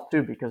yourself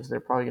too, because they're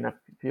probably gonna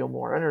feel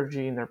more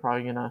energy and they're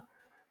probably gonna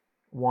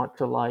want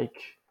to like,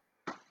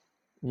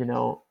 you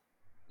know,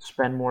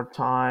 spend more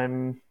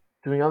time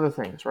doing other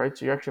things, right?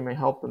 So you actually may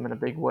help them in a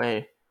big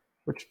way,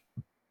 which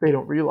they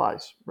don't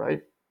realize,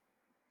 right?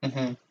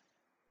 Hmm.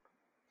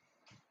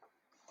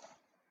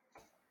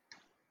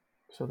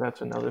 So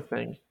that's another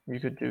thing you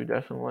could do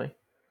definitely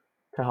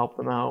to help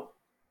them out.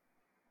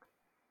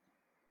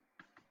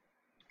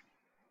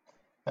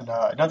 And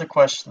another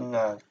question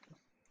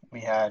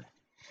we had,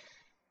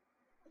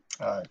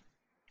 uh,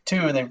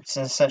 two, and it's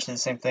essentially the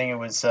same thing. It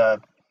was,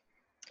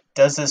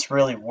 does this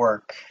really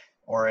work,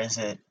 or is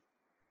it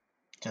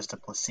just a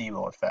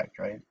placebo effect,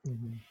 right?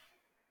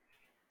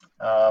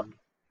 Mm-hmm. Um,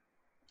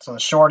 so the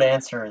short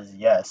answer is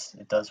yes,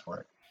 it does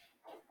work.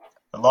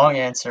 The long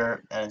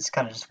answer, and it's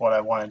kind of just what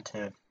I wanted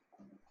to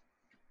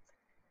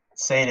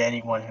say to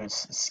anyone who's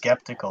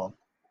skeptical,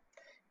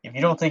 if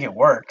you don't think it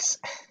works,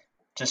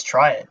 just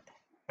try it.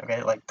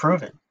 Okay, like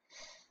prove it,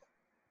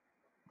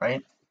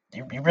 right?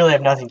 You really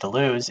have nothing to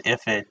lose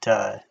if it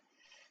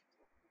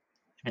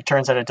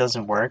turns out it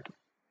doesn't work.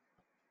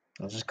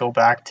 Just go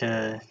back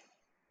to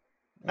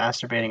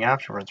masturbating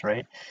afterwards,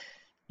 right?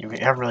 You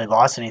haven't really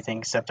lost anything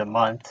except a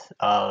month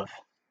of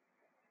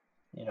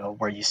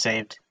where you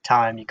saved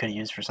time you could have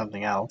used for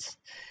something else.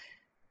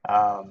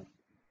 Um,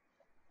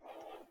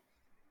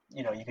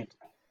 you could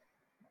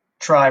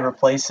try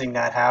replacing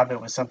that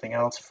habit with something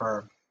else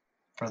for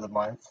the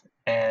month,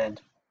 and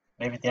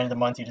maybe at the end of the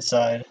month you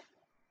decide,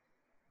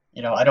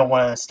 I don't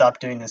want to stop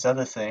doing this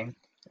other thing,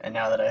 and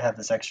now that I have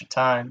this extra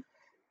time,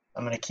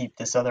 I'm going to keep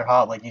this other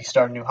hobby. Like you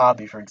start a new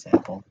hobby, for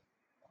example.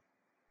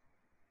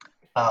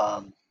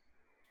 Um,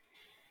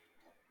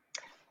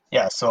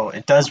 yeah, so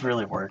it does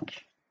really work.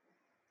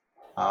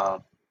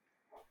 Um,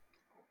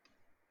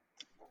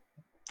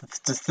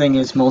 the thing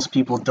is, most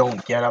people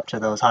don't get up to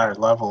those higher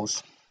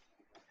levels,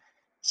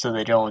 so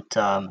they don't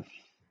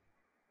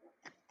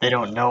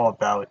know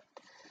about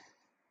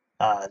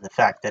the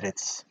fact that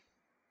it's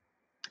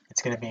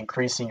going to be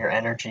increasing your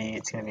energy,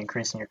 it's going to be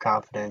increasing your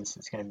confidence,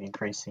 it's going to be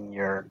increasing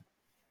your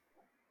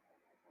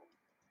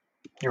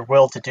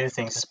will to do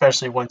things,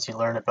 especially once you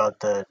learn about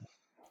the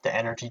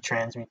energy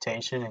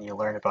transmutation and you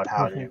learn about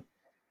how Mm-hmm. to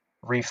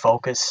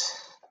refocus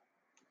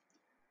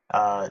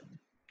uh,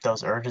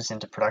 those urges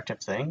into productive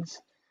things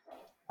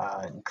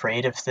and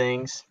creative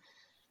things.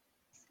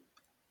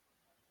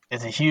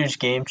 It's a huge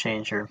game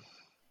changer.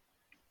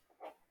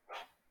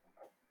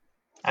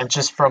 And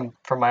just from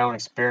my own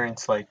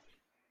experience, like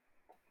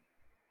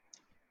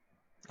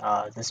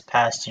this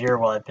past year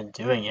while I've been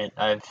doing it,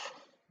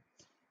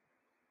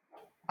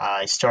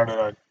 I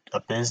started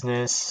a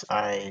business.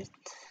 I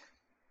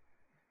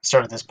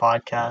started this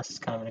podcast. It's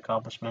kind of an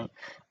accomplishment.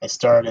 I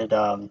started.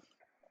 I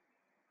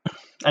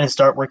didn't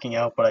start working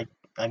out, but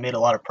I made a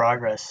lot of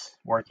progress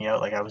working out.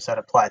 Like I was at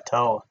a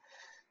plateau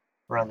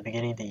around the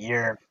beginning of the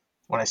year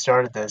when I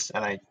started this,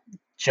 and I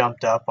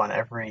jumped up on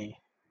every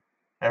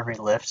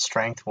lift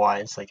strength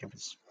wise. Like it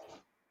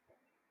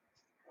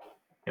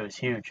was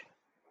huge.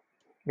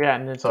 Yeah,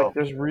 and it's like So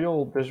there's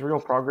real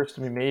progress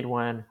to be made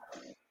when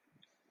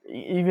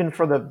even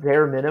for the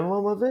bare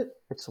minimum of it,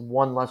 it's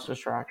one less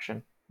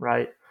distraction,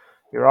 right?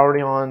 You're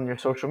already on your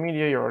social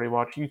media, you already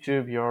watch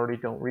YouTube, you already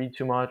don't read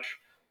too much,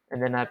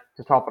 and then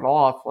to top it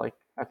off, like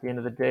at the end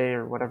of the day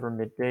or whatever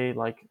midday,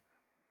 like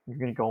you're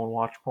gonna go and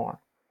watch porn.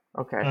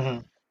 Okay,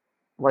 hmm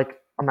like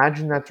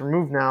imagine that's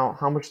removed now.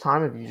 How much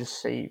time have you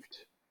just saved,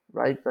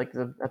 right? Like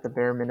at the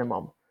bare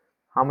minimum,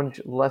 how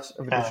much less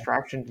of a yeah,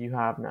 distraction do you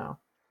have now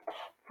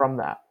from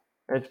that?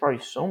 And it's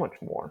probably so much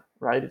more,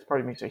 right? It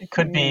probably makes a it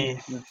could huge, be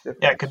huge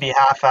yeah, it could difference. be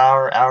half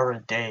hour, hour a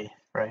day,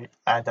 right?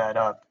 Add that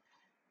up.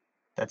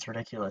 That's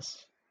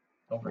ridiculous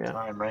over Yeah.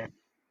 time, right?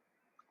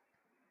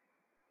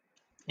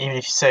 Even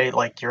if you say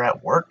like you're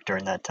at work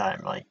during that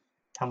time, like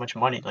how much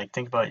money, like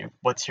think about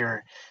what's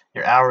your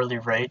hourly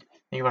rate.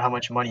 Think about how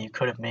much money you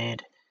could have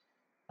made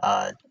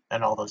uh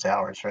in all those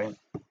hours, right?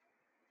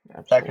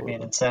 That could be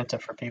an Absolutely.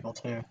 incentive for people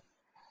too.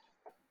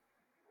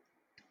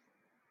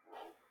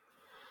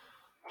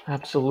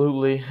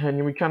 Absolutely.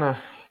 And we kind of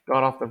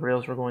got off the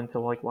rails. We're going to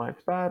like why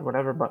it's bad,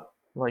 whatever, but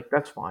like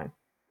that's fine.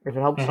 If it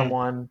helps hmm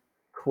someone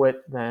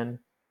quit, then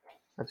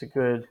that's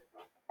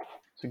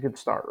it's a good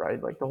start,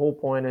 right? Like the whole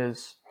point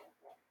is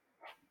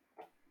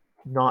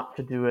not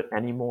to do it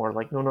anymore.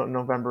 Like no,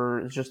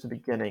 November is just the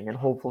beginning, and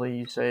hopefully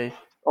you say,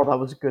 "Oh, that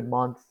was a good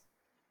month,"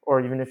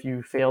 or even if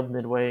you failed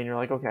midway and you're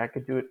like, "Okay, I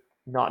could do it,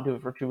 not do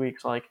it for 2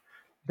 weeks." Like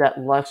that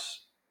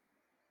less,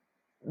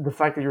 the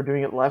fact that you're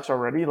doing it less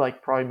already,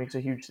 like probably makes a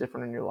huge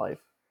difference in your life.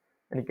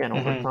 And again,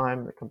 over hmm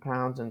time, it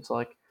compounds, and it's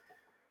like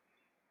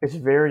it's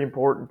very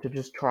important to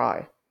just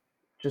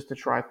to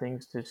try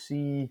things to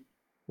see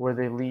where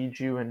they lead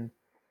you and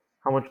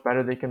how much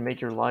better they can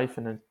make your life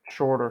in a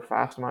short or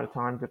fast amount of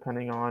time,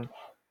 depending on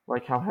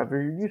like how heavy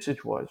your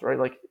usage was, right?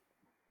 Like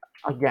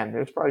again,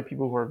 there's probably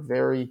people who are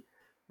very,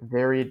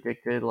 very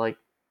addicted, like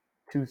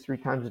 2, 3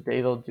 times a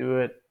day they'll do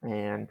it,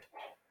 and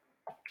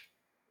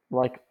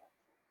like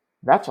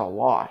that's a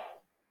lot.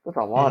 That's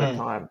a lot of hmm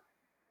time.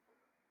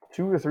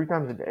 2 or 3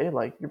 times a day,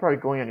 like you're probably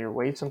going out of your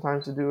way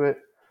sometimes to do it,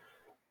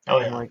 Oh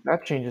and yeah. like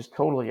that changes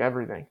totally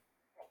everything.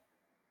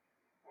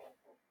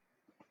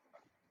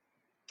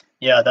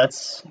 Yeah,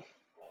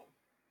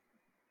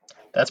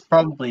 that's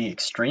probably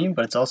extreme,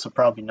 but it's also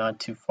probably not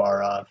too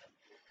far off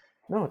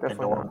No, the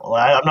definitely not. normal.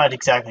 I'm not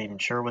exactly even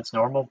sure what's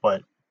normal,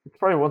 but It's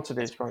probably once a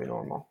day is it's probably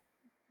normal.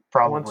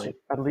 Once probably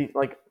at least,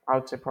 like I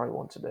would say, probably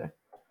once a day.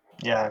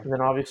 yeah. And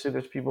then obviously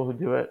there's people who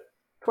do it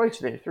twice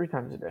a day, 3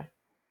 times a day,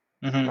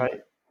 hmm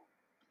right?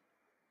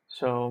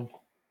 So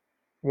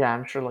yeah,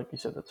 I'm sure, like you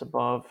said, that's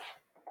above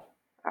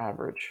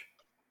average.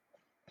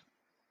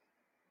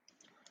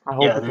 I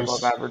hope Yeah, it's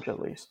above there's average at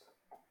least.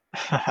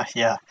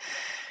 yeah.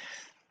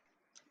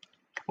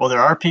 Well, there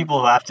are people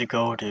who have to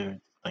go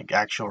to like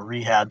actual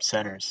rehab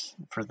centers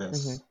for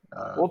hmm this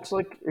Well, it's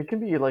like it can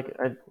be like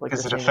the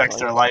because it same as affects like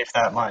their life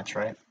that much,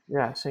 right?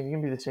 yeah, same it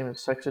can be the same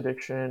as sex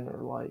addiction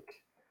or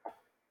like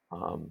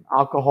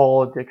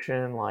alcohol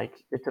addiction. Like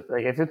it's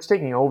like if it's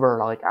taking over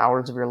like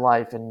hours of your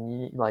life and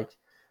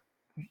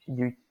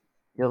you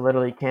you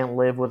literally can't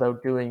live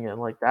without doing it.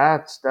 Like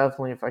that's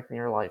definitely affecting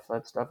your life.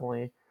 That's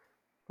definitely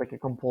like a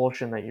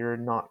compulsion that you're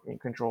not in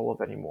control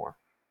of anymore,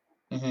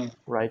 hmm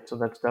right? So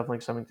that's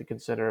definitely something to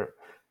consider.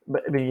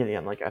 But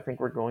again, like I think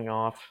we're going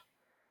off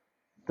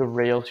the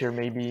rails here,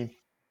 maybe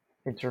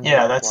in terms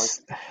Yeah, of like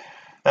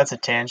that's a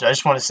tangent. I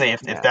just want to say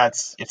yeah,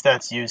 if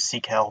that's you,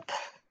 seek help.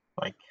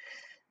 Like,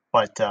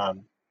 but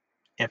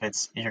if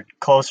it's you're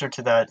closer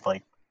to that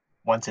like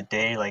once a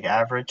day like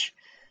average,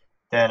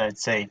 then I'd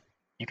say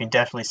you can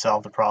definitely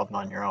solve the problem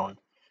on your own.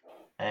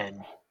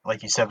 And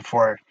like you said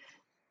before,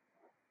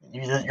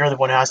 you're the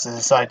one who has to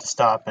decide to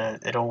stop,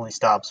 and it only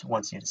stops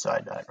once you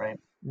decide that, right?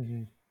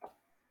 hmm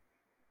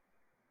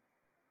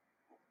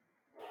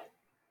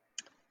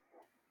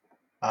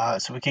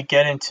So we could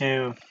get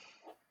into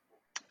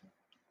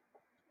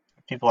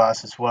people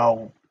ask as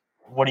well,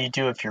 what do you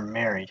do if you're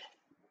married,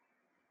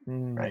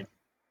 mm. right?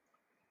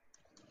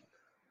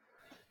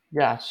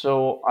 Yeah.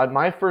 So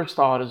my first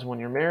thought is when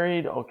you're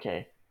married,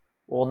 okay.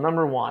 Well,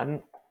 number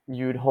one,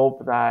 you'd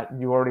hope that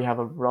you already have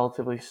a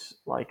relatively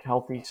like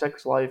healthy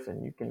sex life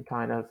and you can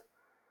kind of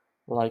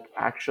like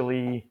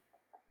actually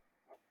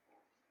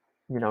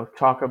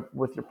talk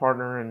with your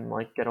partner and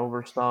like get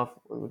over stuff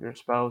with your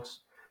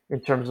spouse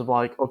in terms of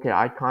like, okay,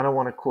 I kind of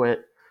want to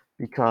quit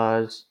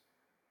because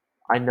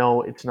I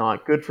know it's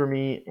not good for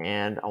me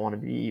and I want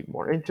to be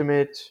more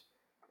intimate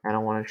and I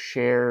want to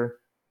share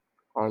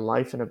our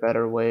life in a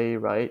better way,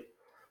 right?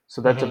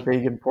 So that's a hmm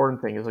big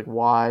important thing is like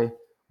why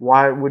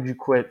would you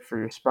quit for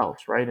your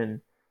spouse, right?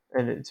 And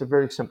it's a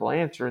very simple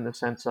answer in the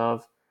sense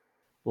of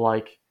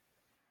like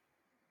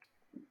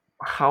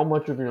how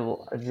much of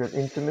your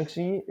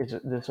intimacy is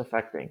this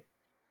affecting,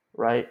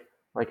 right?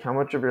 Like how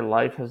much of your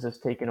life has this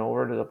taken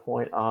over to the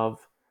point of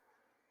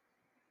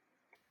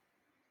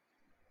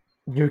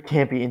you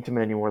can't be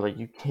intimate anymore, like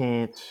you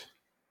can't,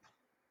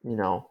 you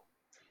know,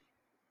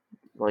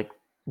 like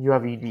you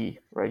have ED,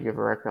 right? You have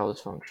erectile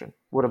dysfunction.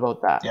 What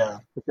about that? Yeah.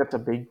 Like that's a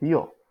big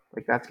deal.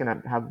 Like that's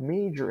gonna have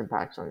major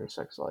impacts on your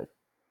sex life.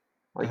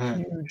 Like Hmm.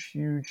 huge,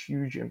 huge,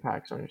 huge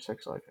impacts on your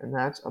sex life. And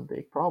that's a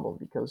big problem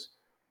because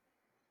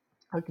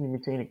how can you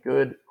maintain a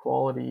good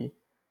quality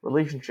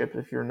relationship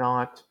if you're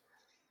not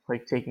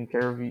like taking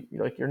care of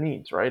like your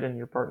needs, right? And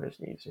your partner's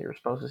needs and your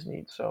spouse's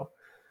needs. So,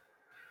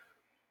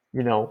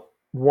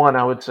 one,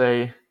 I would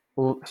say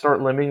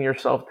start limiting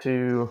yourself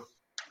to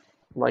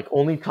like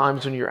only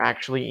times when you're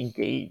actually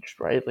engaged,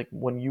 right? Like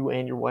when you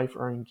and your wife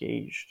are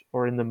engaged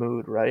or in the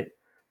mood, right?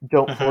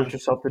 Don't Hmm. force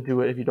yourself to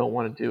do it if you don't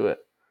want to do it,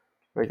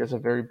 right? That's a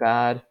very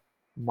bad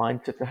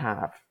mindset to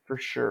have for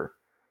sure.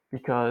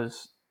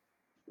 Because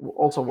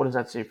also, what does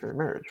that say for your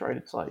marriage, right?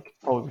 It's like,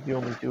 oh, you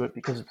only do it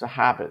because it's a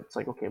habit. It's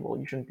like, okay, well,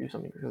 you shouldn't do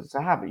something because it's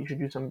a habit. You should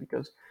do something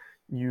because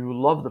you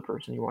love the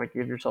person. You want to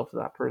give yourself to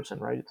that person,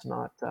 right? It's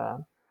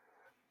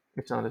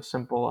not as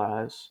simple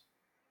as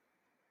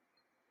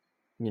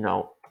you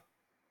know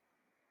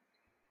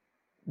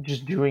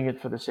just doing it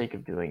for the sake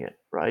of doing it,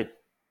 right?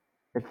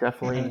 It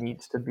definitely Hmm.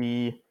 needs to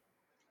be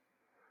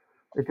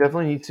it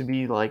definitely needs to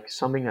be like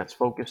something that's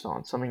focused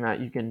on, something that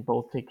you can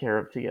both take care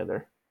of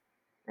together.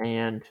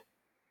 And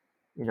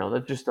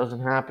that just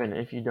doesn't happen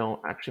if you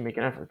don't actually make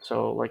an effort.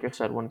 So, like I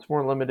said, when it's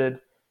more limited,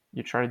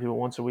 you try to do it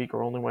once a week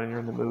or only when you're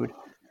in the mood,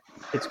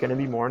 it's going to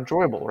be more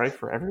enjoyable, right,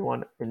 for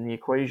everyone in the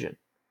equation.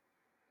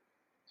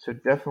 So,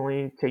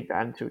 definitely take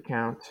that into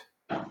account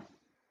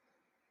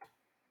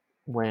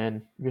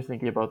when you're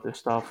thinking about this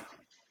stuff.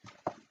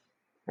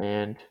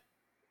 And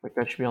like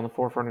that should be on the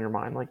forefront of your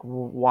mind. Like,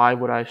 why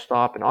would I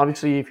stop? And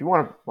obviously, if you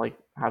want to like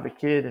have a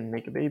kid and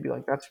make a baby,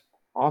 like that's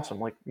awesome.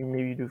 Like,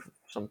 maybe you do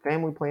some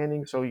family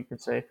planning so you can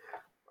say,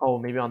 oh,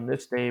 maybe on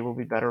this day will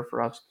be better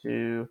for us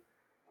to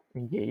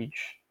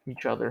engage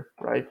each other,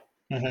 right?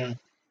 Hmm.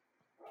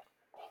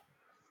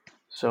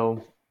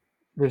 So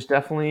there's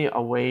definitely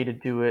a way to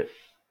do it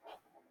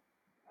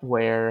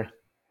where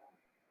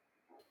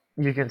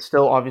you can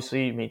still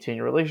obviously maintain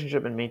your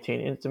relationship and maintain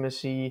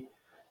intimacy.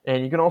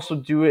 And you can also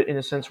do it in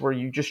a sense where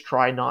you just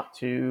try not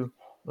to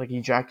like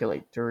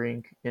ejaculate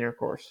during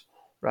intercourse,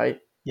 right?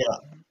 Yeah.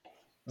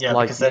 Yeah, Like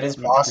because that is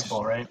you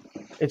just possible, right?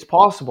 it's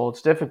possible,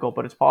 it's difficult,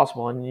 but it's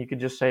possible. And you could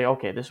just say,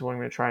 okay, this is what I'm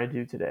going to try to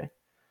do today.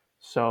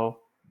 So,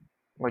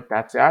 like,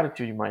 that's the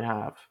attitude you might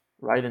have,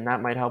 right? And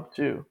that might help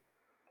too,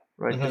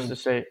 right? Just Hmm. to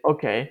say,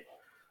 okay,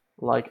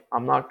 like,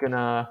 I'm not going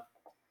to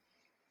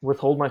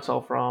withhold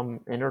myself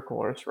from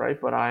intercourse, right?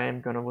 But I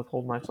am going to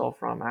withhold myself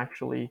from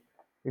actually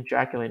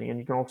ejaculating. And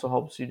you can also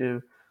help you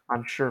to,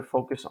 I'm sure,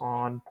 focus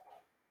on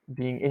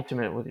being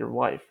intimate with your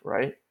wife,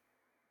 right?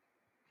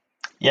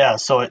 Yeah,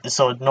 so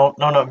no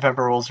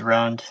November rolls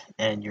around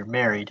and you're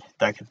married.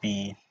 That could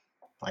be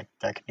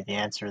the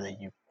answer that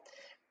you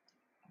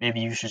maybe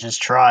you should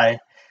just try.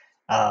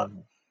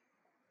 Um,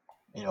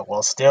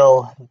 while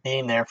still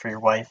being there for your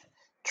wife,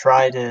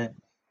 try to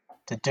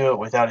do it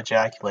without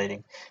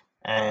ejaculating,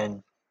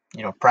 and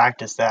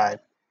practice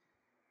that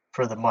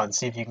for the month.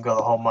 See if you can go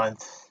the whole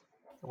month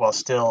while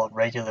still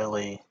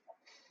regularly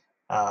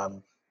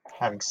um,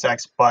 having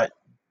sex, but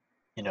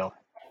you know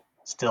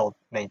still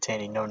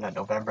maintaining No Nut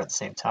November at the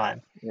same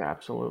time. Yeah,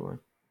 absolutely.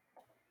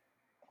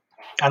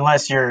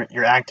 Unless you're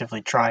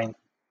actively trying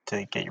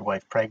to get your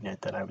wife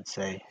pregnant, then I would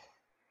say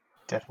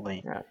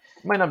definitely Yeah,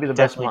 it might not be the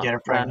best definitely month get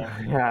her then. pregnant.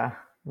 Yeah,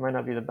 it might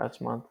not be the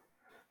best month.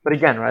 But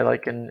again, right,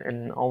 like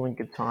in all in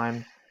good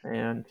time.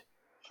 And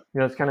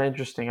it's kind of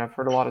interesting. I've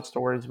heard a lot of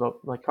stories about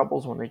like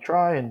couples when they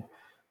try, and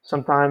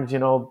sometimes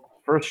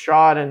first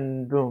shot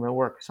and boom, it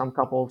works. Some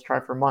couples try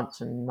for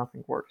months and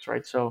nothing works,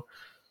 right? So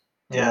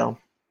you Yeah. know,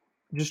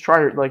 just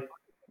try like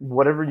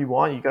whatever you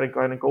want. You got to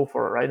kind of go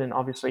for it, right? And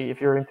obviously,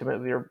 if you're intimate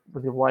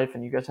with your wife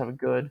and you guys have a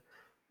good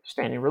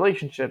standing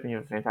relationship and you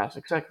have a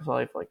fantastic sex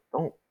life, like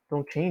don't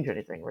change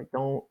anything. Like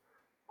don't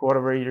go out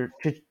of your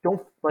just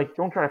don't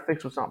try to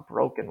fix what's not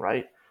broken,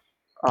 right?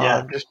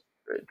 Yeah. Just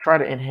try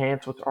to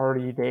enhance what's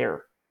already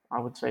there. I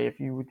would say if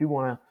you do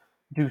want to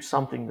do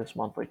something this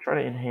month, like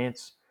try to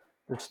enhance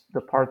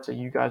the parts that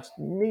you guys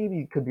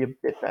maybe could be a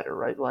bit better,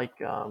 right?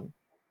 Like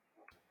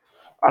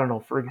I don't know,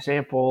 for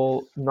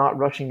example, not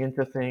rushing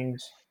into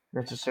things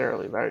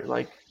necessarily, right?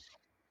 Like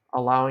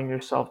allowing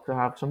yourself to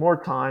have some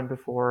more time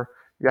before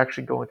you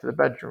actually go into the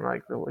bedroom,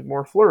 like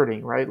more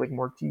flirting, right? Like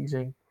more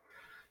teasing,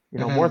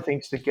 more Hmm.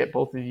 things to get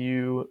both of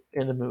you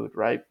in the mood,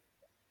 right?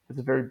 It's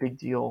a very big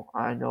deal,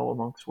 I know,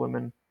 amongst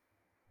women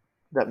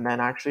that men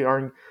actually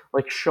are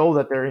like show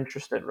that they're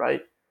interested,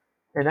 right?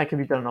 And that can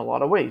be done in a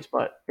lot of ways,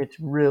 but it's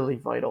really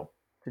vital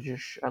to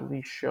just at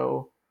least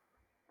show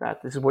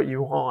that this is what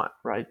you want,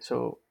 right?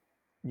 So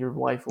your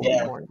wife will be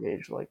Yeah. more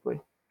engaged,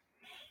 likely.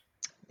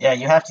 Yeah.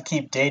 You have to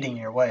keep dating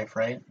your wife,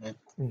 right? It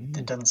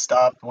Hmm. doesn't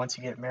stop once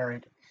you get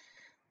married.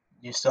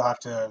 You still have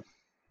to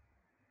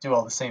do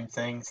all the same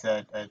things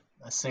that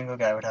a single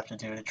guy would have to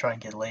do to try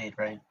and get laid,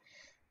 right?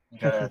 You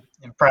gotta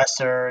impress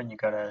her, and you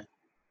gotta,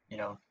 you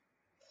know,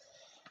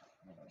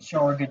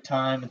 show her a good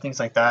time and things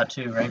like that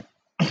too, right?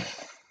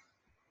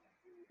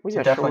 Well, So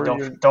yeah, definitely sure.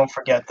 don't You're don't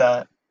forget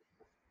that.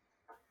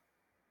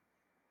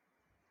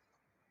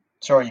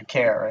 show you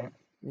care, right?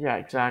 Yeah,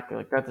 exactly.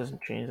 Like that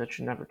doesn't change. That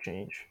should never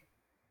change.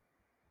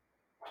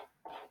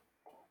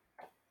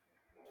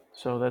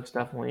 So that's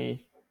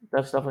definitely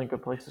a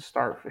good place to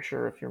start for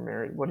sure. If you're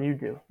married, what do you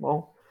do?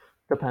 Well,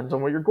 depends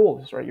on what your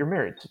goal is, right? You're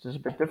married, so it's a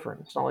bit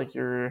different. It's not like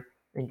you're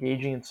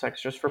engaging in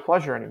sex just for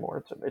pleasure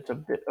anymore. It's a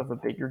bit of a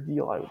bigger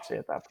deal, I would say,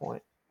 at that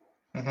point.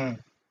 Hmm.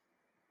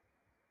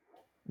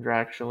 You're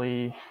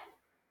actually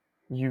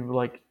you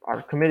like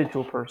are committed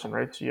to a person,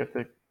 right? So you have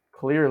to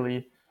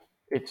clearly,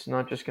 it's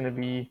not just going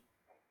to be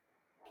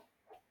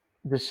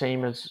the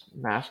same as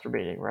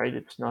masturbating, right?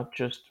 It's not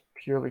just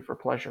purely for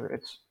pleasure.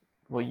 It's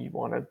well, you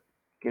want to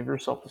give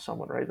yourself to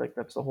someone, right? Like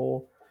that's the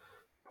whole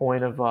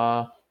point of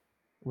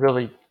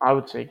really, I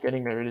would say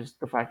getting married is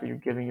the fact that you're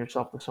giving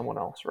yourself to someone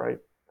else, right?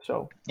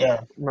 So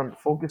Yeah, remember,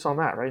 focus on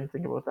that, right? And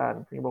think about that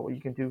and think about what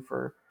you can do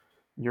for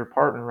your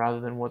partner rather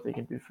than what they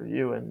can do for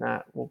you. And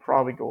that will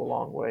probably go a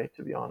long way,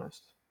 to be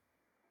honest.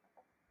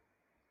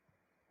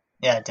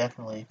 yeah,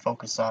 definitely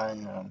focus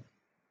on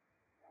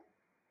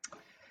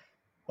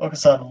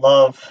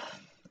love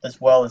as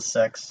well as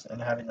sex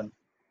and having them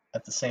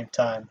at the same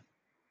time.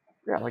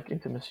 Yeah, like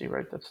intimacy,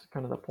 right? That's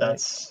kind of the point.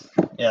 That's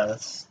yeah,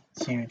 that's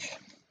huge.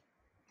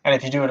 And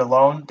if you do it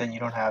alone, then you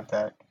don't have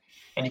that.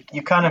 And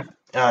you kind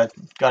of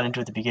got into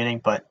it at the beginning,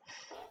 but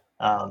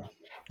um,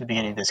 the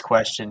beginning of this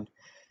question,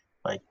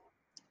 like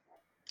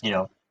you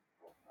know,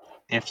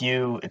 if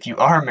you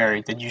are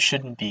married, then you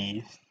shouldn't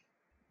be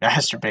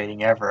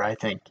masturbating ever. I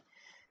think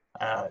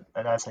and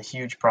that's a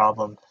huge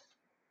problem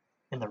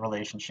in the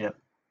relationship.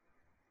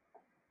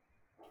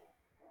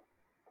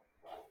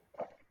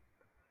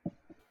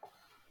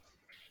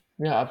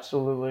 Yeah,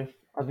 absolutely.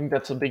 I think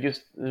that's the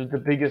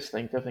biggest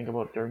thing to think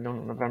about during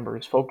November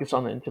is focus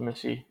on the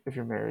intimacy if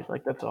you're married.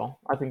 Like that's all.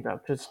 I think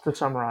that just to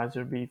summarize, it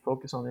would be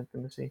focus on the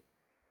intimacy.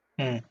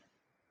 Hmm.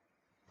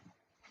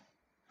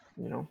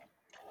 You know.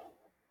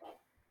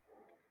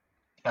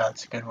 Yeah,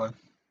 that's a good one.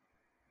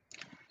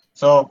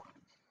 So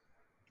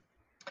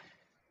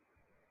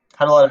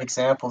had a lot of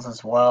examples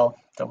as well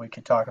that we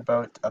could talk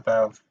about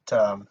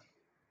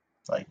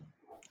like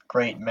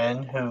great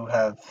men who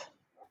have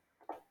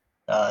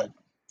uh,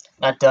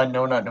 not done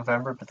No Nut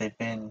November, but they've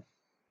been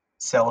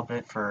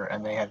celibate for,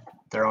 and they had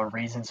their own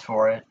reasons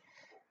for it.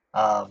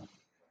 Um,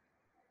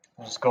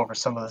 we'll just go over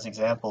some of those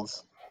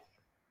examples.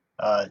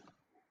 Uh,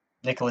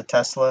 Nikola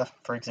Tesla,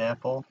 for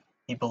example,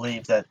 he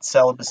believed that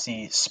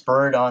celibacy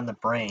spurred on the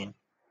brain,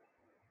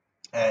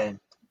 and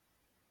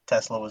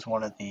Tesla was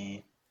one of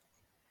the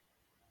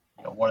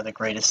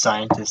greatest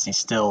scientists. He's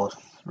still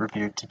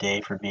revered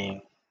today for being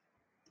a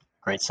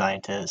great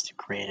scientist who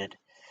created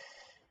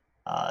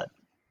uh,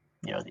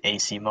 the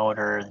AC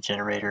motor, the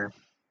generator,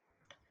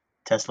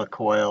 Tesla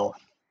coil,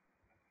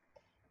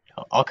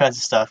 all kinds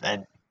of stuff.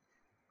 And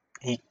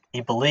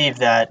he believed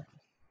that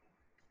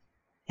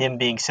him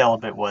being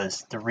celibate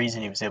was the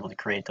reason he was able to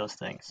create those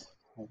things.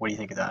 What do you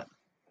think of that?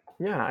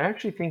 Yeah, I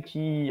actually think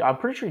I'm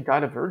pretty sure he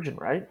died a virgin,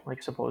 right?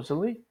 Like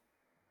supposedly.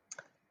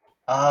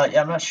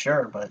 Yeah, I'm not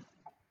sure, but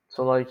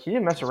So like he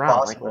didn't mess it's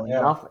around like with possible.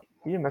 Yeah. nothing.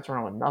 He didn't mess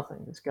around with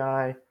nothing. This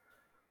guy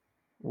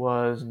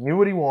was knew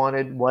what he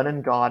wanted, went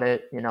and got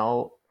it.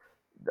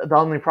 The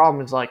only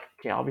problem is like,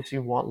 okay, obviously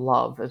you want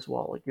love as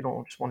well. Like you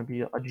don't just want to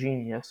be a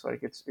genius.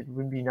 Like it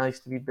would be nice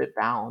to be a bit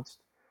balanced.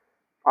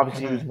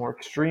 Obviously he Hmm. was more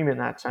extreme in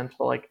that sense,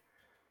 but like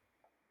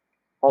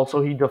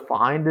also he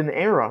defined an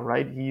era,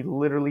 right? He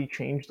literally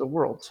changed the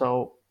world.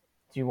 So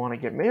do you want to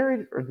get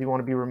married or do you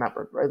want to be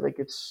remembered, right? Like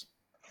it's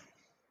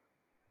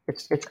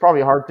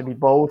probably hard to be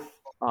both.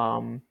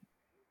 Um,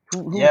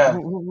 Yeah.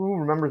 who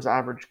remembers the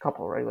average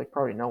couple, right? Like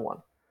probably no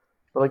one.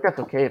 But like that's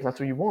okay if that's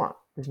what you want.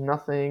 There's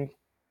nothing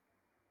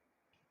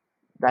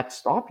that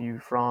stop you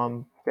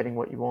from getting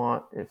what you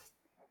want if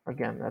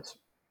again that's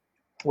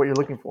what you're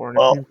looking for. And if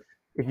Well,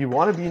 you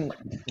want to be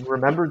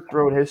remembered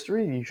throughout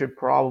history, you should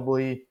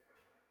probably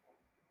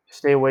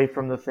stay away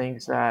from the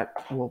things that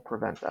will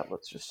prevent that.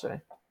 Let's just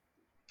say.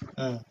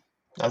 mm,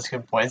 that's a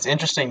good point. It's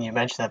interesting you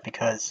mentioned that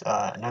because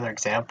another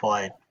example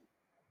I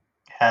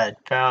had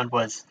found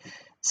was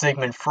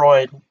Sigmund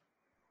Freud,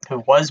 who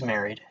was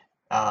married,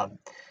 um,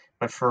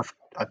 but for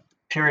a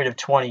period of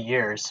 20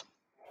 years,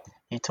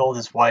 he told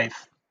his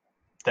wife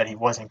that he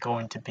wasn't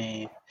going to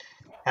be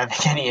having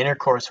any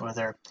intercourse with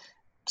her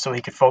so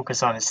he could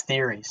focus on his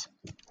theories.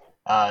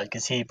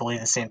 Because he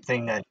believed the same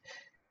thing that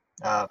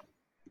uh,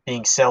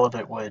 being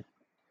celibate would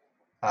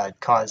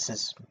cause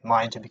his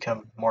mind to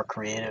become more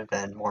creative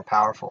and more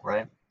powerful,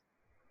 right?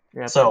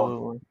 Yeah, So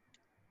absolutely.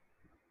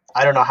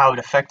 I don't know how it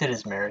affected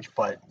his marriage,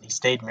 but he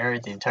stayed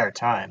married the entire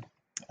time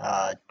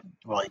uh,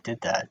 while he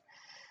did that.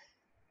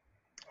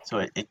 So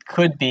it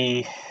could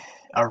be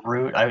a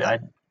route. I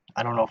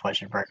don't know if I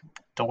should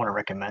don't want to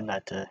recommend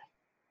that to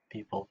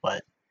people,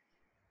 but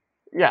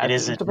Yeah, it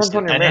is it just depends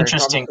on your an marriage.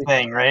 interesting Obviously,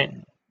 thing, right?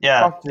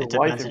 Yeah, talk to your it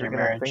wife depends if on you're your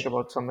gonna think marriage.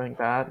 about something like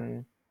that,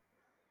 and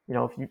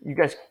if you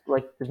guys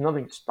like, there's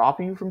nothing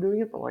stopping you from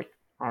doing it, but like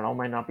I don't know, it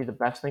might not be the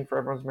best thing for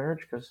everyone's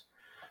marriage because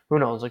who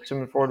knows? Like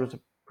Sigmund Freud was a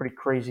pretty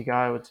crazy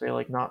guy. I would say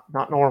like not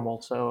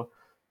normal. So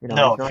You know,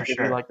 No, he's for not going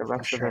to be sure, like the for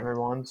rest of sure.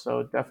 everyone,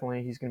 so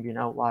definitely he's going to be an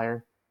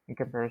outlier in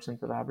comparison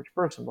to the average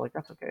person. But like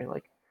that's okay.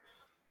 Like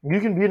you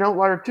can be an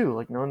outlier too.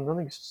 Like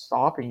nothing's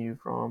stopping you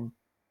from,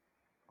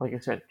 like I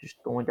said,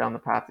 just going down the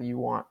path that you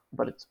want.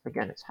 But it's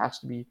again, it has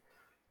to be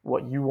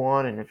what you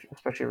want, and if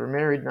especially if you're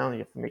married now, you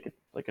have to make it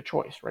like a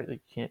choice, right?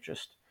 Like you can't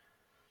just.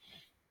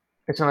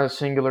 It's not a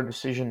singular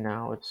decision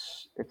now.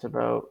 It's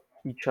about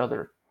each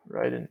other,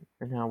 right?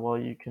 And how well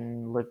you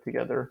can live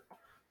together.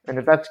 And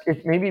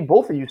if maybe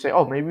both of you say,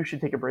 oh, maybe we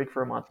should take a break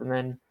for a month, and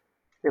then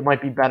it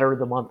might be better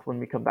the month when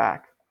we come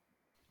back.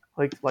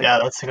 Like Yeah,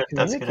 that's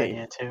a good communicate,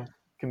 idea too.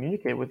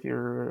 communicate with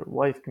your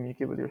wife,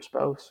 communicate with your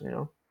spouse. You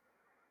know,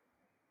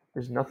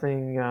 there's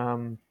nothing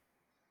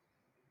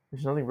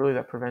there's nothing really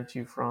that prevents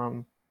you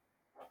from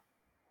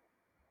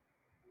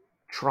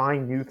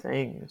trying new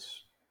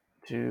things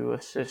to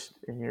assist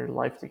in your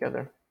life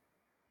together.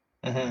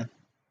 Hmm.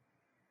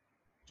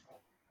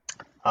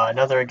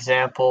 Another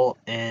example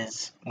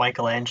is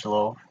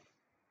Michelangelo.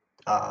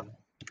 Um,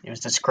 he was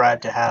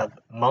described to have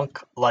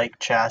monk-like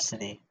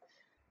chastity,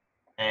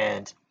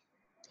 and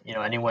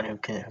anyone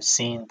who's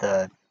seen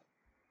the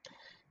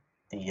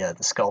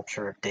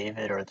sculpture of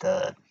David or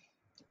the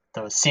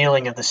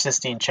ceiling of the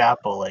Sistine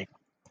Chapel, like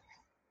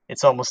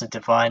it's almost a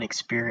divine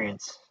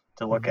experience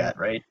to look Mm-hmm. at,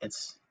 right?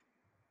 It's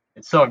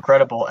so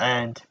incredible,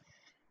 and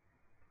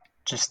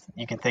just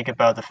you can think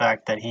about the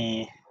fact that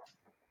he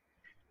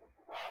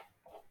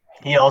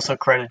also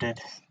credited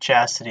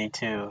chastity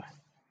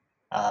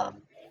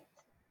um,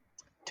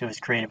 to his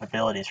creative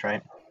abilities,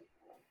 right?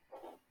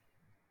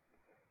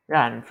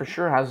 Yeah, and for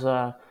sure has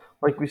a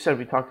like we said,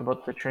 we talked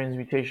about the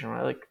transmutation,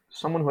 right? Like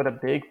someone who had a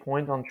big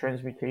point on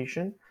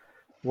transmutation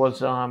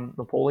was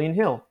Napoleon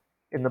Hill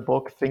in the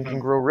book Think and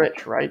Hmm. Grow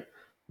Rich, right?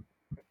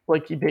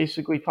 Like he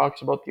basically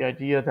talks about the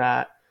idea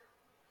that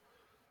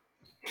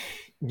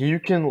you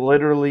can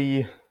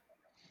literally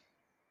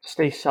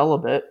stay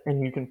celibate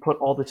and you can put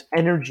all this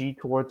energy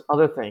towards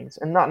other things,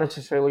 and not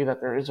necessarily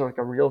that there is like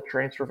a real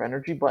transfer of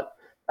energy, but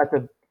at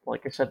the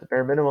like I said, the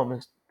bare minimum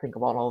is think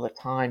about all the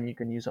time you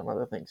can use on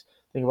other things.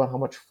 Think about how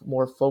much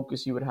more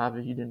focus you would have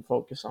if you didn't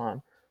focus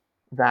on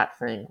that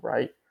thing,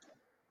 right?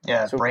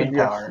 Yeah, So it could brain be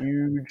a power.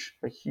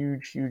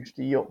 huge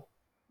deal,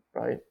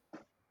 right?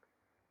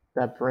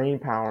 That brain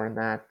power and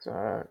that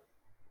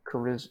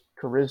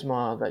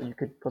charisma that you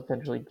could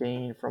potentially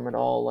gain from it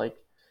all, like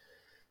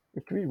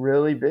it could be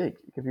really big.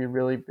 It could be a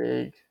really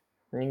big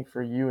thing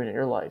for you in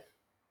your life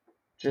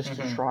just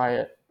to Hmm. try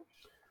it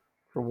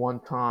for one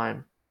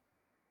time.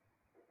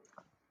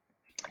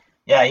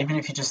 Yeah, even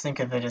if you just think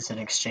of it as an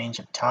exchange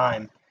of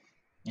time,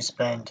 you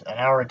spend an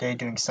hour a day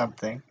doing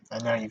something,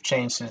 and now you've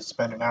changed to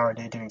spend an hour a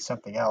day doing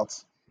something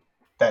else.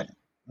 That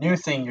new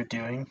thing you're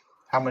doing,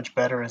 how much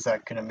better is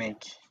that going to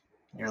make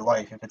your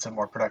life if it's a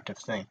more productive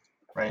thing,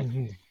 right?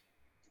 Mm-hmm.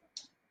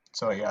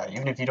 So yeah,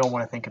 even if you don't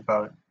want to think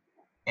about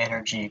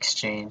energy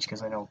exchange,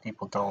 because I know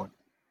people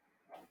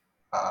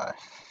uh,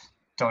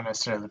 don't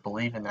necessarily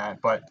believe in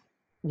that, but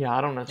Yeah,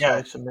 I don't yeah,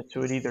 necessarily submit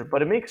to it either,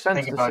 but it makes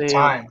sense think to about say,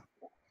 time.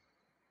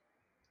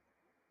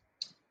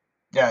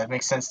 Yeah, it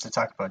makes sense to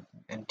talk about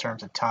in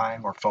terms of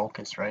time or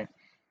focus, right?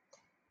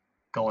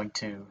 Going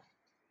to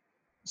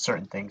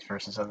certain things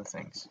versus other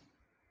things.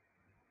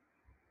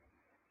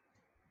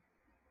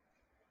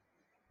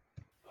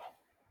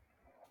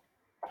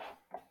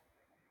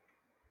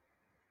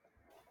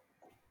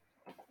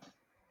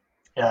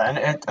 Yeah,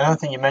 and another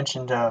thing you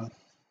mentioned,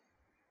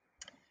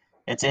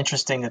 it's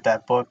interesting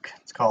that book,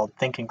 it's called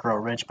Think and Grow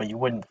Rich, but you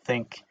wouldn't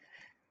think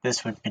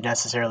this would be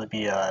necessarily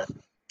be a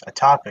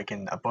topic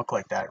in a book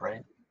like that,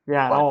 right?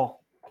 yeah, at But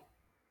all.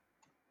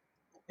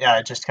 yeah,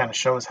 it just kind of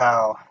shows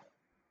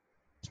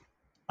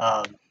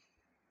um,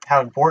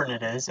 how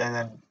important it is, and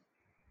then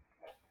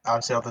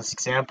obviously all those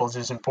examples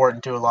is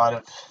important to a lot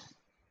of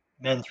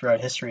men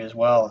throughout history as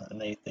well,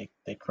 and they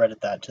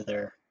credit that to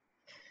their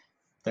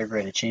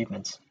great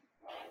achievements.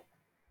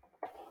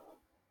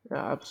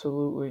 Yeah,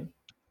 absolutely.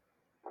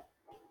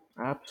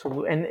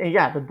 Absolutely. And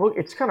yeah, the book,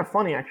 it's kind of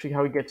funny actually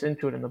how he gets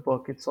into it in the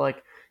book. It's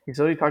like he's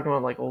already talking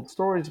about like old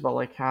stories about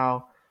like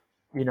how,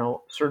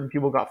 certain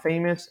people got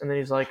famous. And then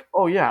he's like,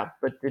 oh, yeah,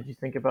 but did you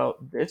think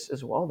about this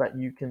as well? That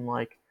you can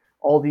like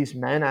all these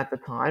men at the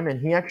time. And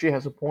he actually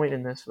has a point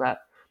in this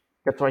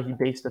that's why he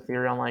based the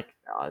theory on like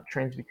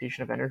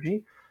transmutation of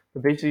energy.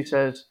 But basically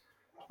says,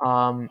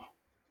 um,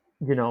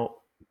 you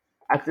know,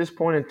 at this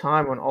point in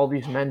time when all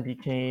these men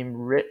became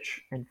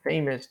rich and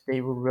famous,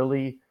 they were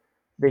really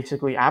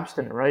basically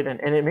abstinent, right?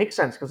 And it makes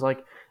sense because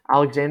like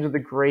Alexander the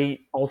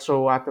Great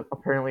also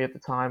apparently at the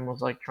time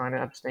was like trying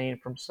to abstain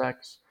from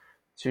sex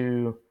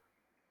to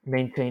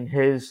maintain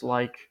his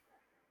like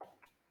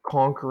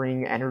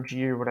conquering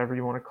energy or whatever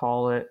you want to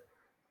call it.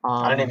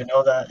 I didn't Um, even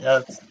know that.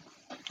 Yeah,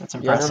 that's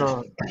yeah, no, impressive.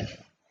 no.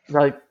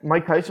 Like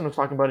Mike Tyson was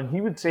talking about it, and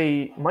he would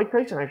say Mike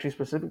Tyson actually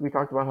specifically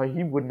talked about how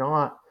he would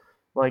not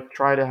like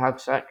try to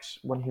have sex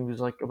when he was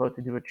like about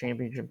to do a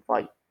championship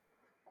fight,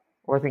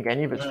 or I think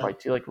any of his Mhm.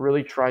 fights. He like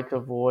really tried to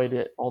avoid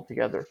it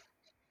altogether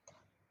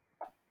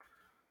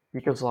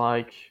because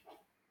like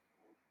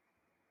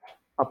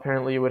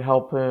apparently it would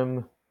help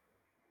him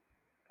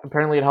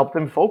apparently it helped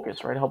him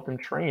focus, right? It helped him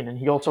train. And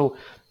he also,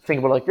 think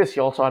about it like this, he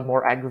also had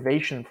more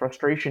aggravation,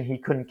 frustration he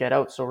couldn't get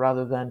out. So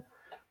rather than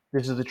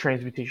this is the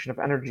transmutation of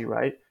energy,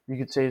 right? You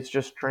could say it's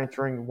just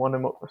transferring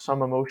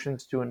some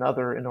emotions to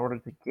another in order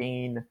to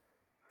gain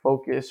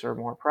focus or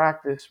more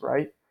practice,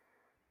 right?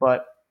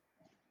 But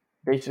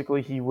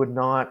basically, he would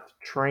not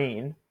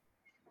train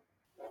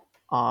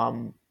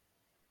um,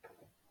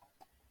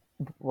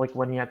 like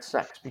when he had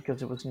sex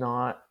because it was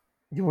not,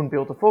 he wouldn't be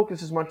able to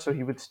focus as much, so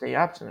he would stay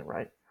abstinent,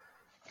 right?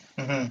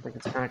 Hmm. Like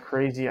it's kind of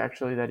crazy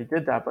actually that he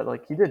did that, but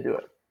like he did do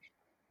it.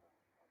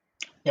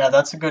 Yeah,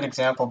 that's a good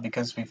example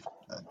because we've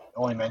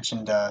only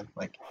mentioned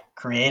like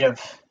creative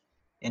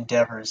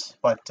endeavors,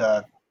 but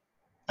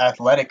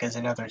athletic is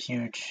another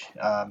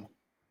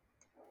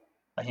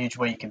a huge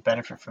way you can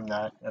benefit from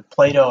that.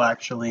 Plato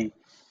actually,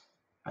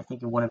 I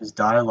think in one of his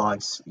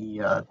dialogues,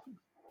 he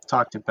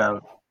talked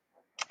about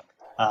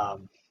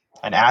um,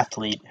 an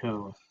athlete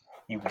who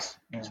he was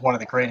one of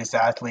the greatest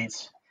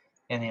athletes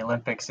in the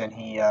Olympics, and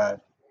he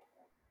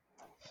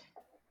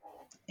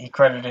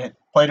credited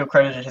Plato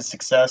credited his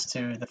success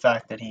to the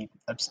fact that he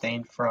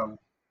abstained from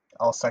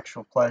all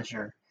sexual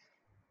pleasure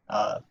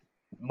uh,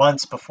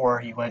 months before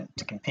he went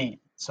to compete,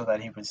 so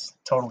that he was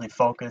totally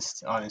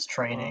focused on his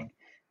Wow. training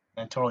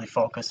and totally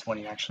focused when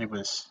he actually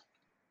was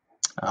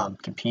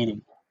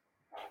competing.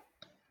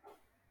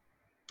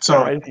 Yeah, So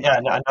right. yeah,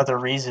 another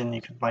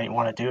reason might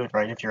want to do it,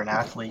 right? If you're an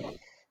athlete,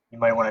 you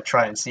might want to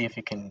try and see if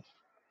you can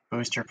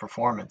boost your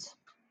performance.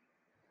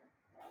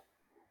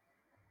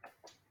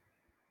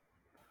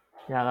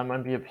 Yeah, that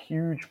might be a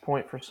huge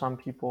point for some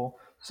people.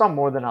 Some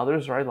more than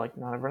others, right? Like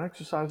not everyone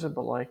exercises,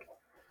 but like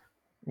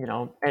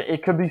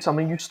it could be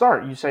something you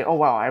start. You say, "Oh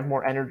wow, I have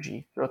more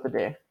energy throughout the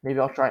day. Maybe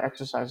I'll try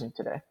exercising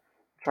today.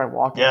 Try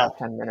walking Yeah, for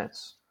 10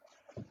 minutes."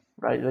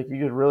 Right? Like you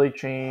could really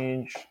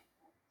change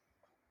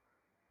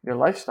your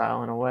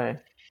lifestyle in a way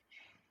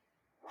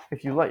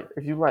if you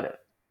let it.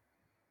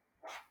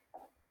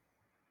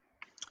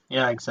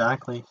 yeah,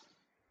 exactly.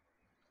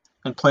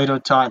 And Plato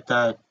taught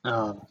that,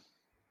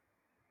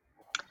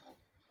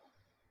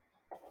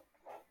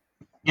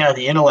 yeah,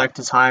 the intellect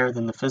is higher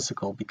than the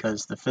physical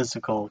because the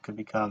physical can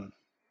become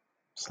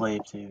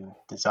slave to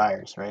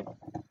desires, right?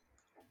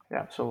 Yeah,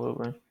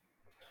 absolutely.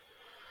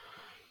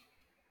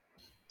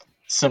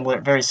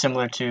 Similar, very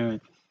similar to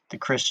the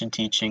Christian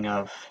teaching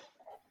of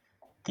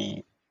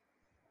the,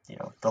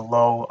 the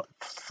low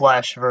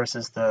flesh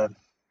versus the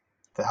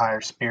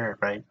higher spirit,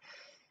 right?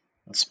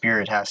 And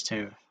spirit has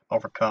to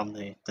overcome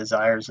the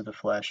desires of the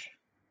flesh.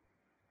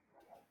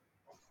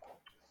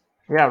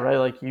 Yeah, right.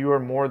 Like you're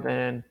more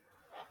than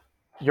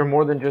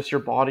just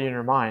your body and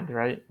your mind,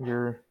 right?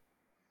 You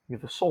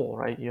have a soul,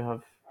 right? You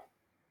have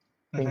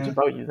things Hmm.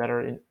 about you that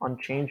are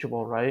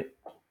unchangeable, right?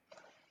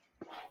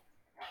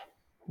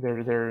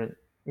 They're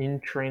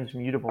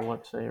intransmutable,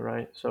 let's say,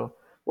 right? So,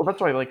 well,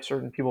 that's why like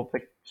certain people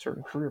pick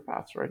certain career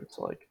paths, right? It's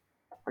like,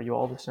 are you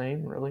all the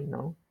same? Really?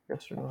 No.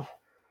 Yes or no?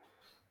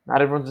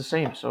 Not everyone's the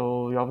same,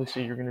 so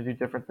obviously you're going to do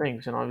different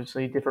things, and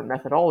obviously different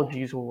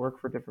methodologies will work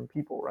for different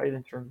people, right?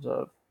 In terms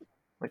of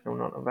like no,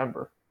 not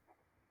November.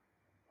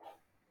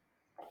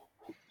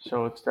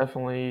 So it's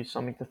definitely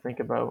something to think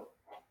about.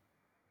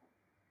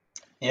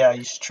 Yeah,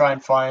 you should try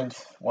and find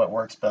what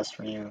works best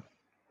for you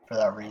for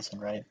that reason,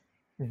 right?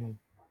 Hmm.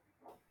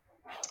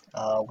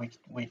 Uh, we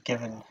we've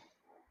given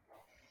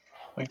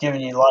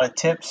you a lot of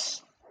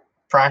tips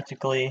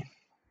practically.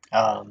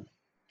 Um,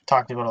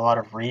 Talked about a lot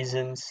of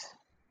reasons,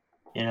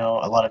 a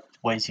lot of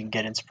ways you can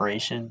get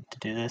inspiration to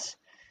do this,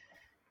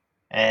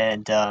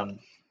 and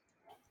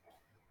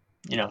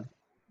you know,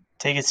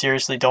 take it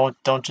seriously. Don't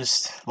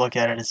just look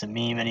at it as a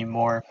meme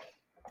anymore.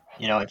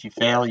 If you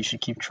fail, you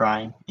should keep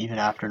trying even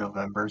after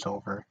November's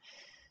over.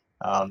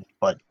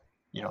 But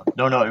no,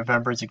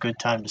 November is a good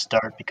time to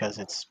start because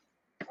it's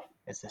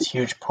this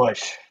huge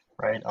push,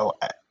 right?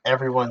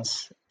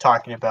 Everyone's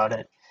talking about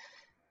it.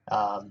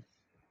 Um,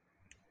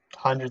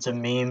 Hundreds of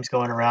memes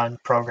going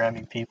around,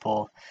 programming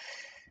people,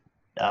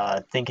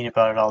 thinking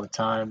about it all the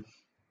time.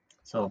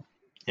 So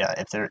yeah,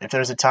 if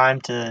there's a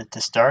time to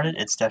start it,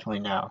 it's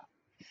definitely now.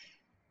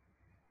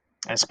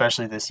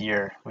 Especially this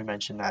year, we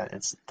mentioned that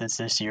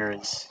this year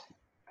is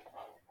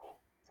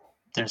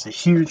there's a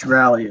huge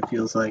rally. It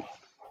feels like.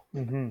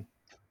 Hmm.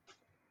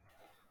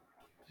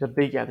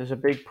 There's a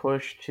big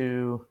push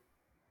to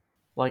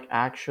like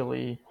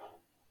actually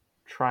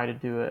try to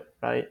do it,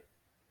 right?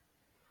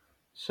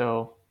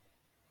 So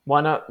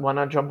why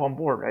not jump on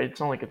board, right? It's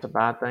not like it's a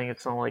bad thing.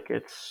 It's not like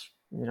it's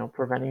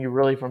preventing you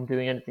really from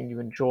doing anything you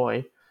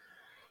enjoy.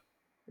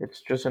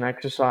 It's just an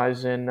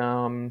exercise in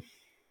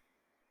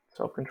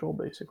self control,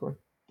 basically.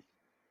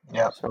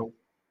 Yeah, So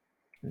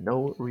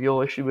no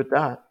real issue with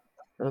that.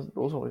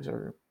 Those always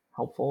are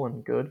helpful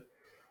and good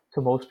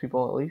to most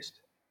people, at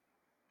least.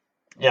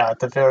 yeah. At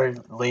the very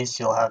least,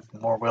 you'll have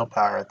more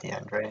willpower at the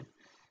end, right?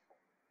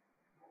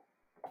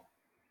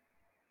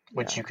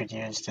 Which Yeah. you could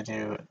use to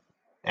do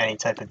any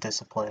type of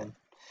discipline,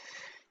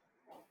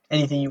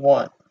 anything you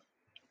want.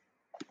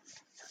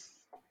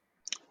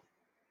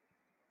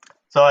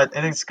 So I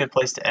think it's a good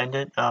place to end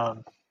it.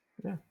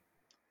 Yeah.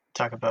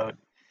 talk about a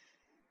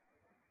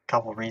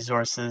couple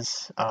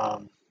resources.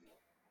 There's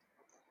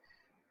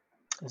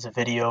a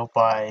video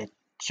by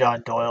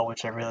John Doyle,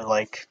 which I really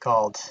like,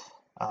 called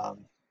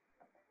um,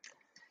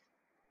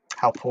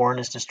 "How Porn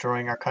is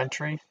Destroying Our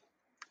Country."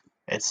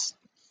 It's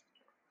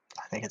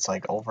I think it's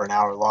like over an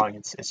hour long.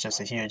 It's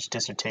just a huge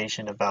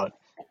dissertation about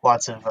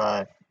lots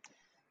of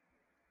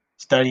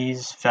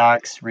studies,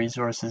 facts,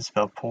 resources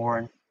about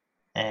porn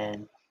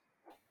and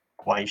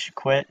why you should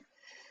quit.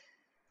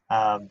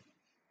 Um,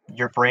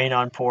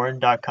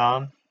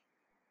 yourbrainonporn.com,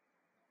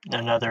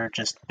 another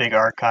just big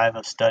archive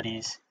of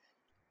studies,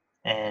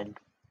 and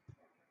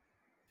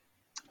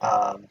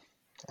I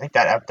think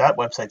that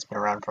website's been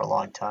around for a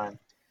long time.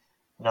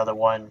 Another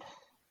one,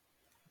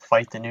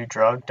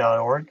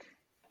 fightthenewdrug.org.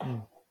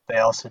 Mm. They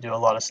also do a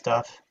lot of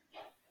stuff.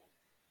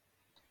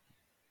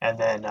 And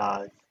then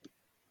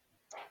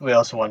we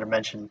also want to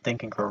mention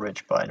Think and Grow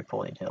Rich by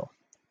Napoleon Hill.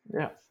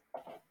 Yeah.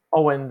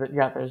 Oh, and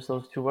yeah, there's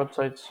those two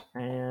websites.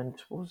 And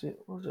what was it?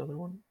 What was the other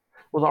one?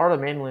 Well, the Art of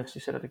Manliness.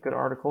 You said it's a good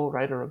article,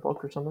 right, or a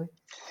book or something.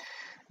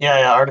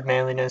 Yeah, Art of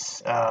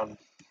Manliness.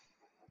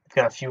 They've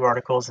got a few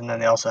articles, and then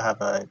they also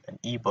have an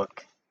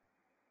ebook.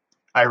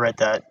 I read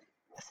that,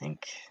 I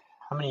think,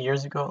 how many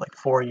years ago? Like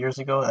 4 years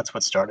ago. That's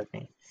what started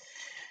me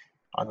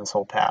on this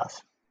whole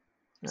path.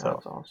 Yeah, So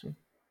that's awesome.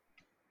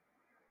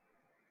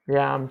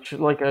 Yeah, I'm sure,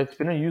 like it's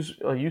been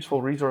a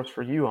useful resource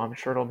for you. I'm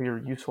sure it'll be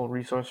a useful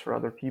resource for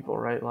other people,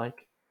 right?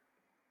 Like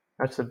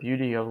that's the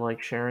beauty of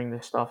like sharing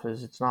this stuff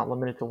is it's not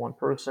limited to one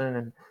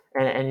person,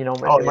 and you know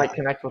oh it yeah, might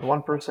connect with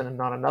one person and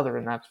not another,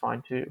 and that's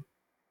fine too.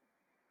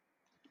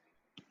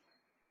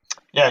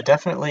 yeah,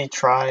 definitely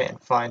try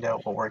and find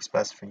out what works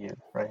best for you,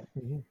 right?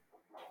 Mm-hmm.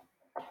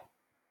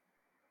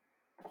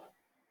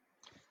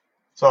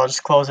 So I'll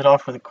just close it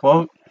off with a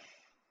quote.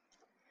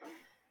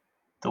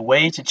 The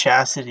way to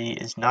chastity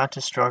is not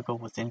to struggle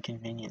with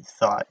inconvenient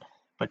thought,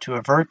 but to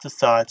avert the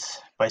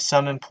thoughts by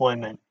some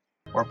employment,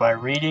 or by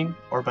reading,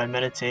 or by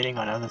meditating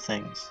on other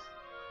things.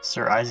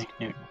 Sir Isaac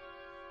Newton.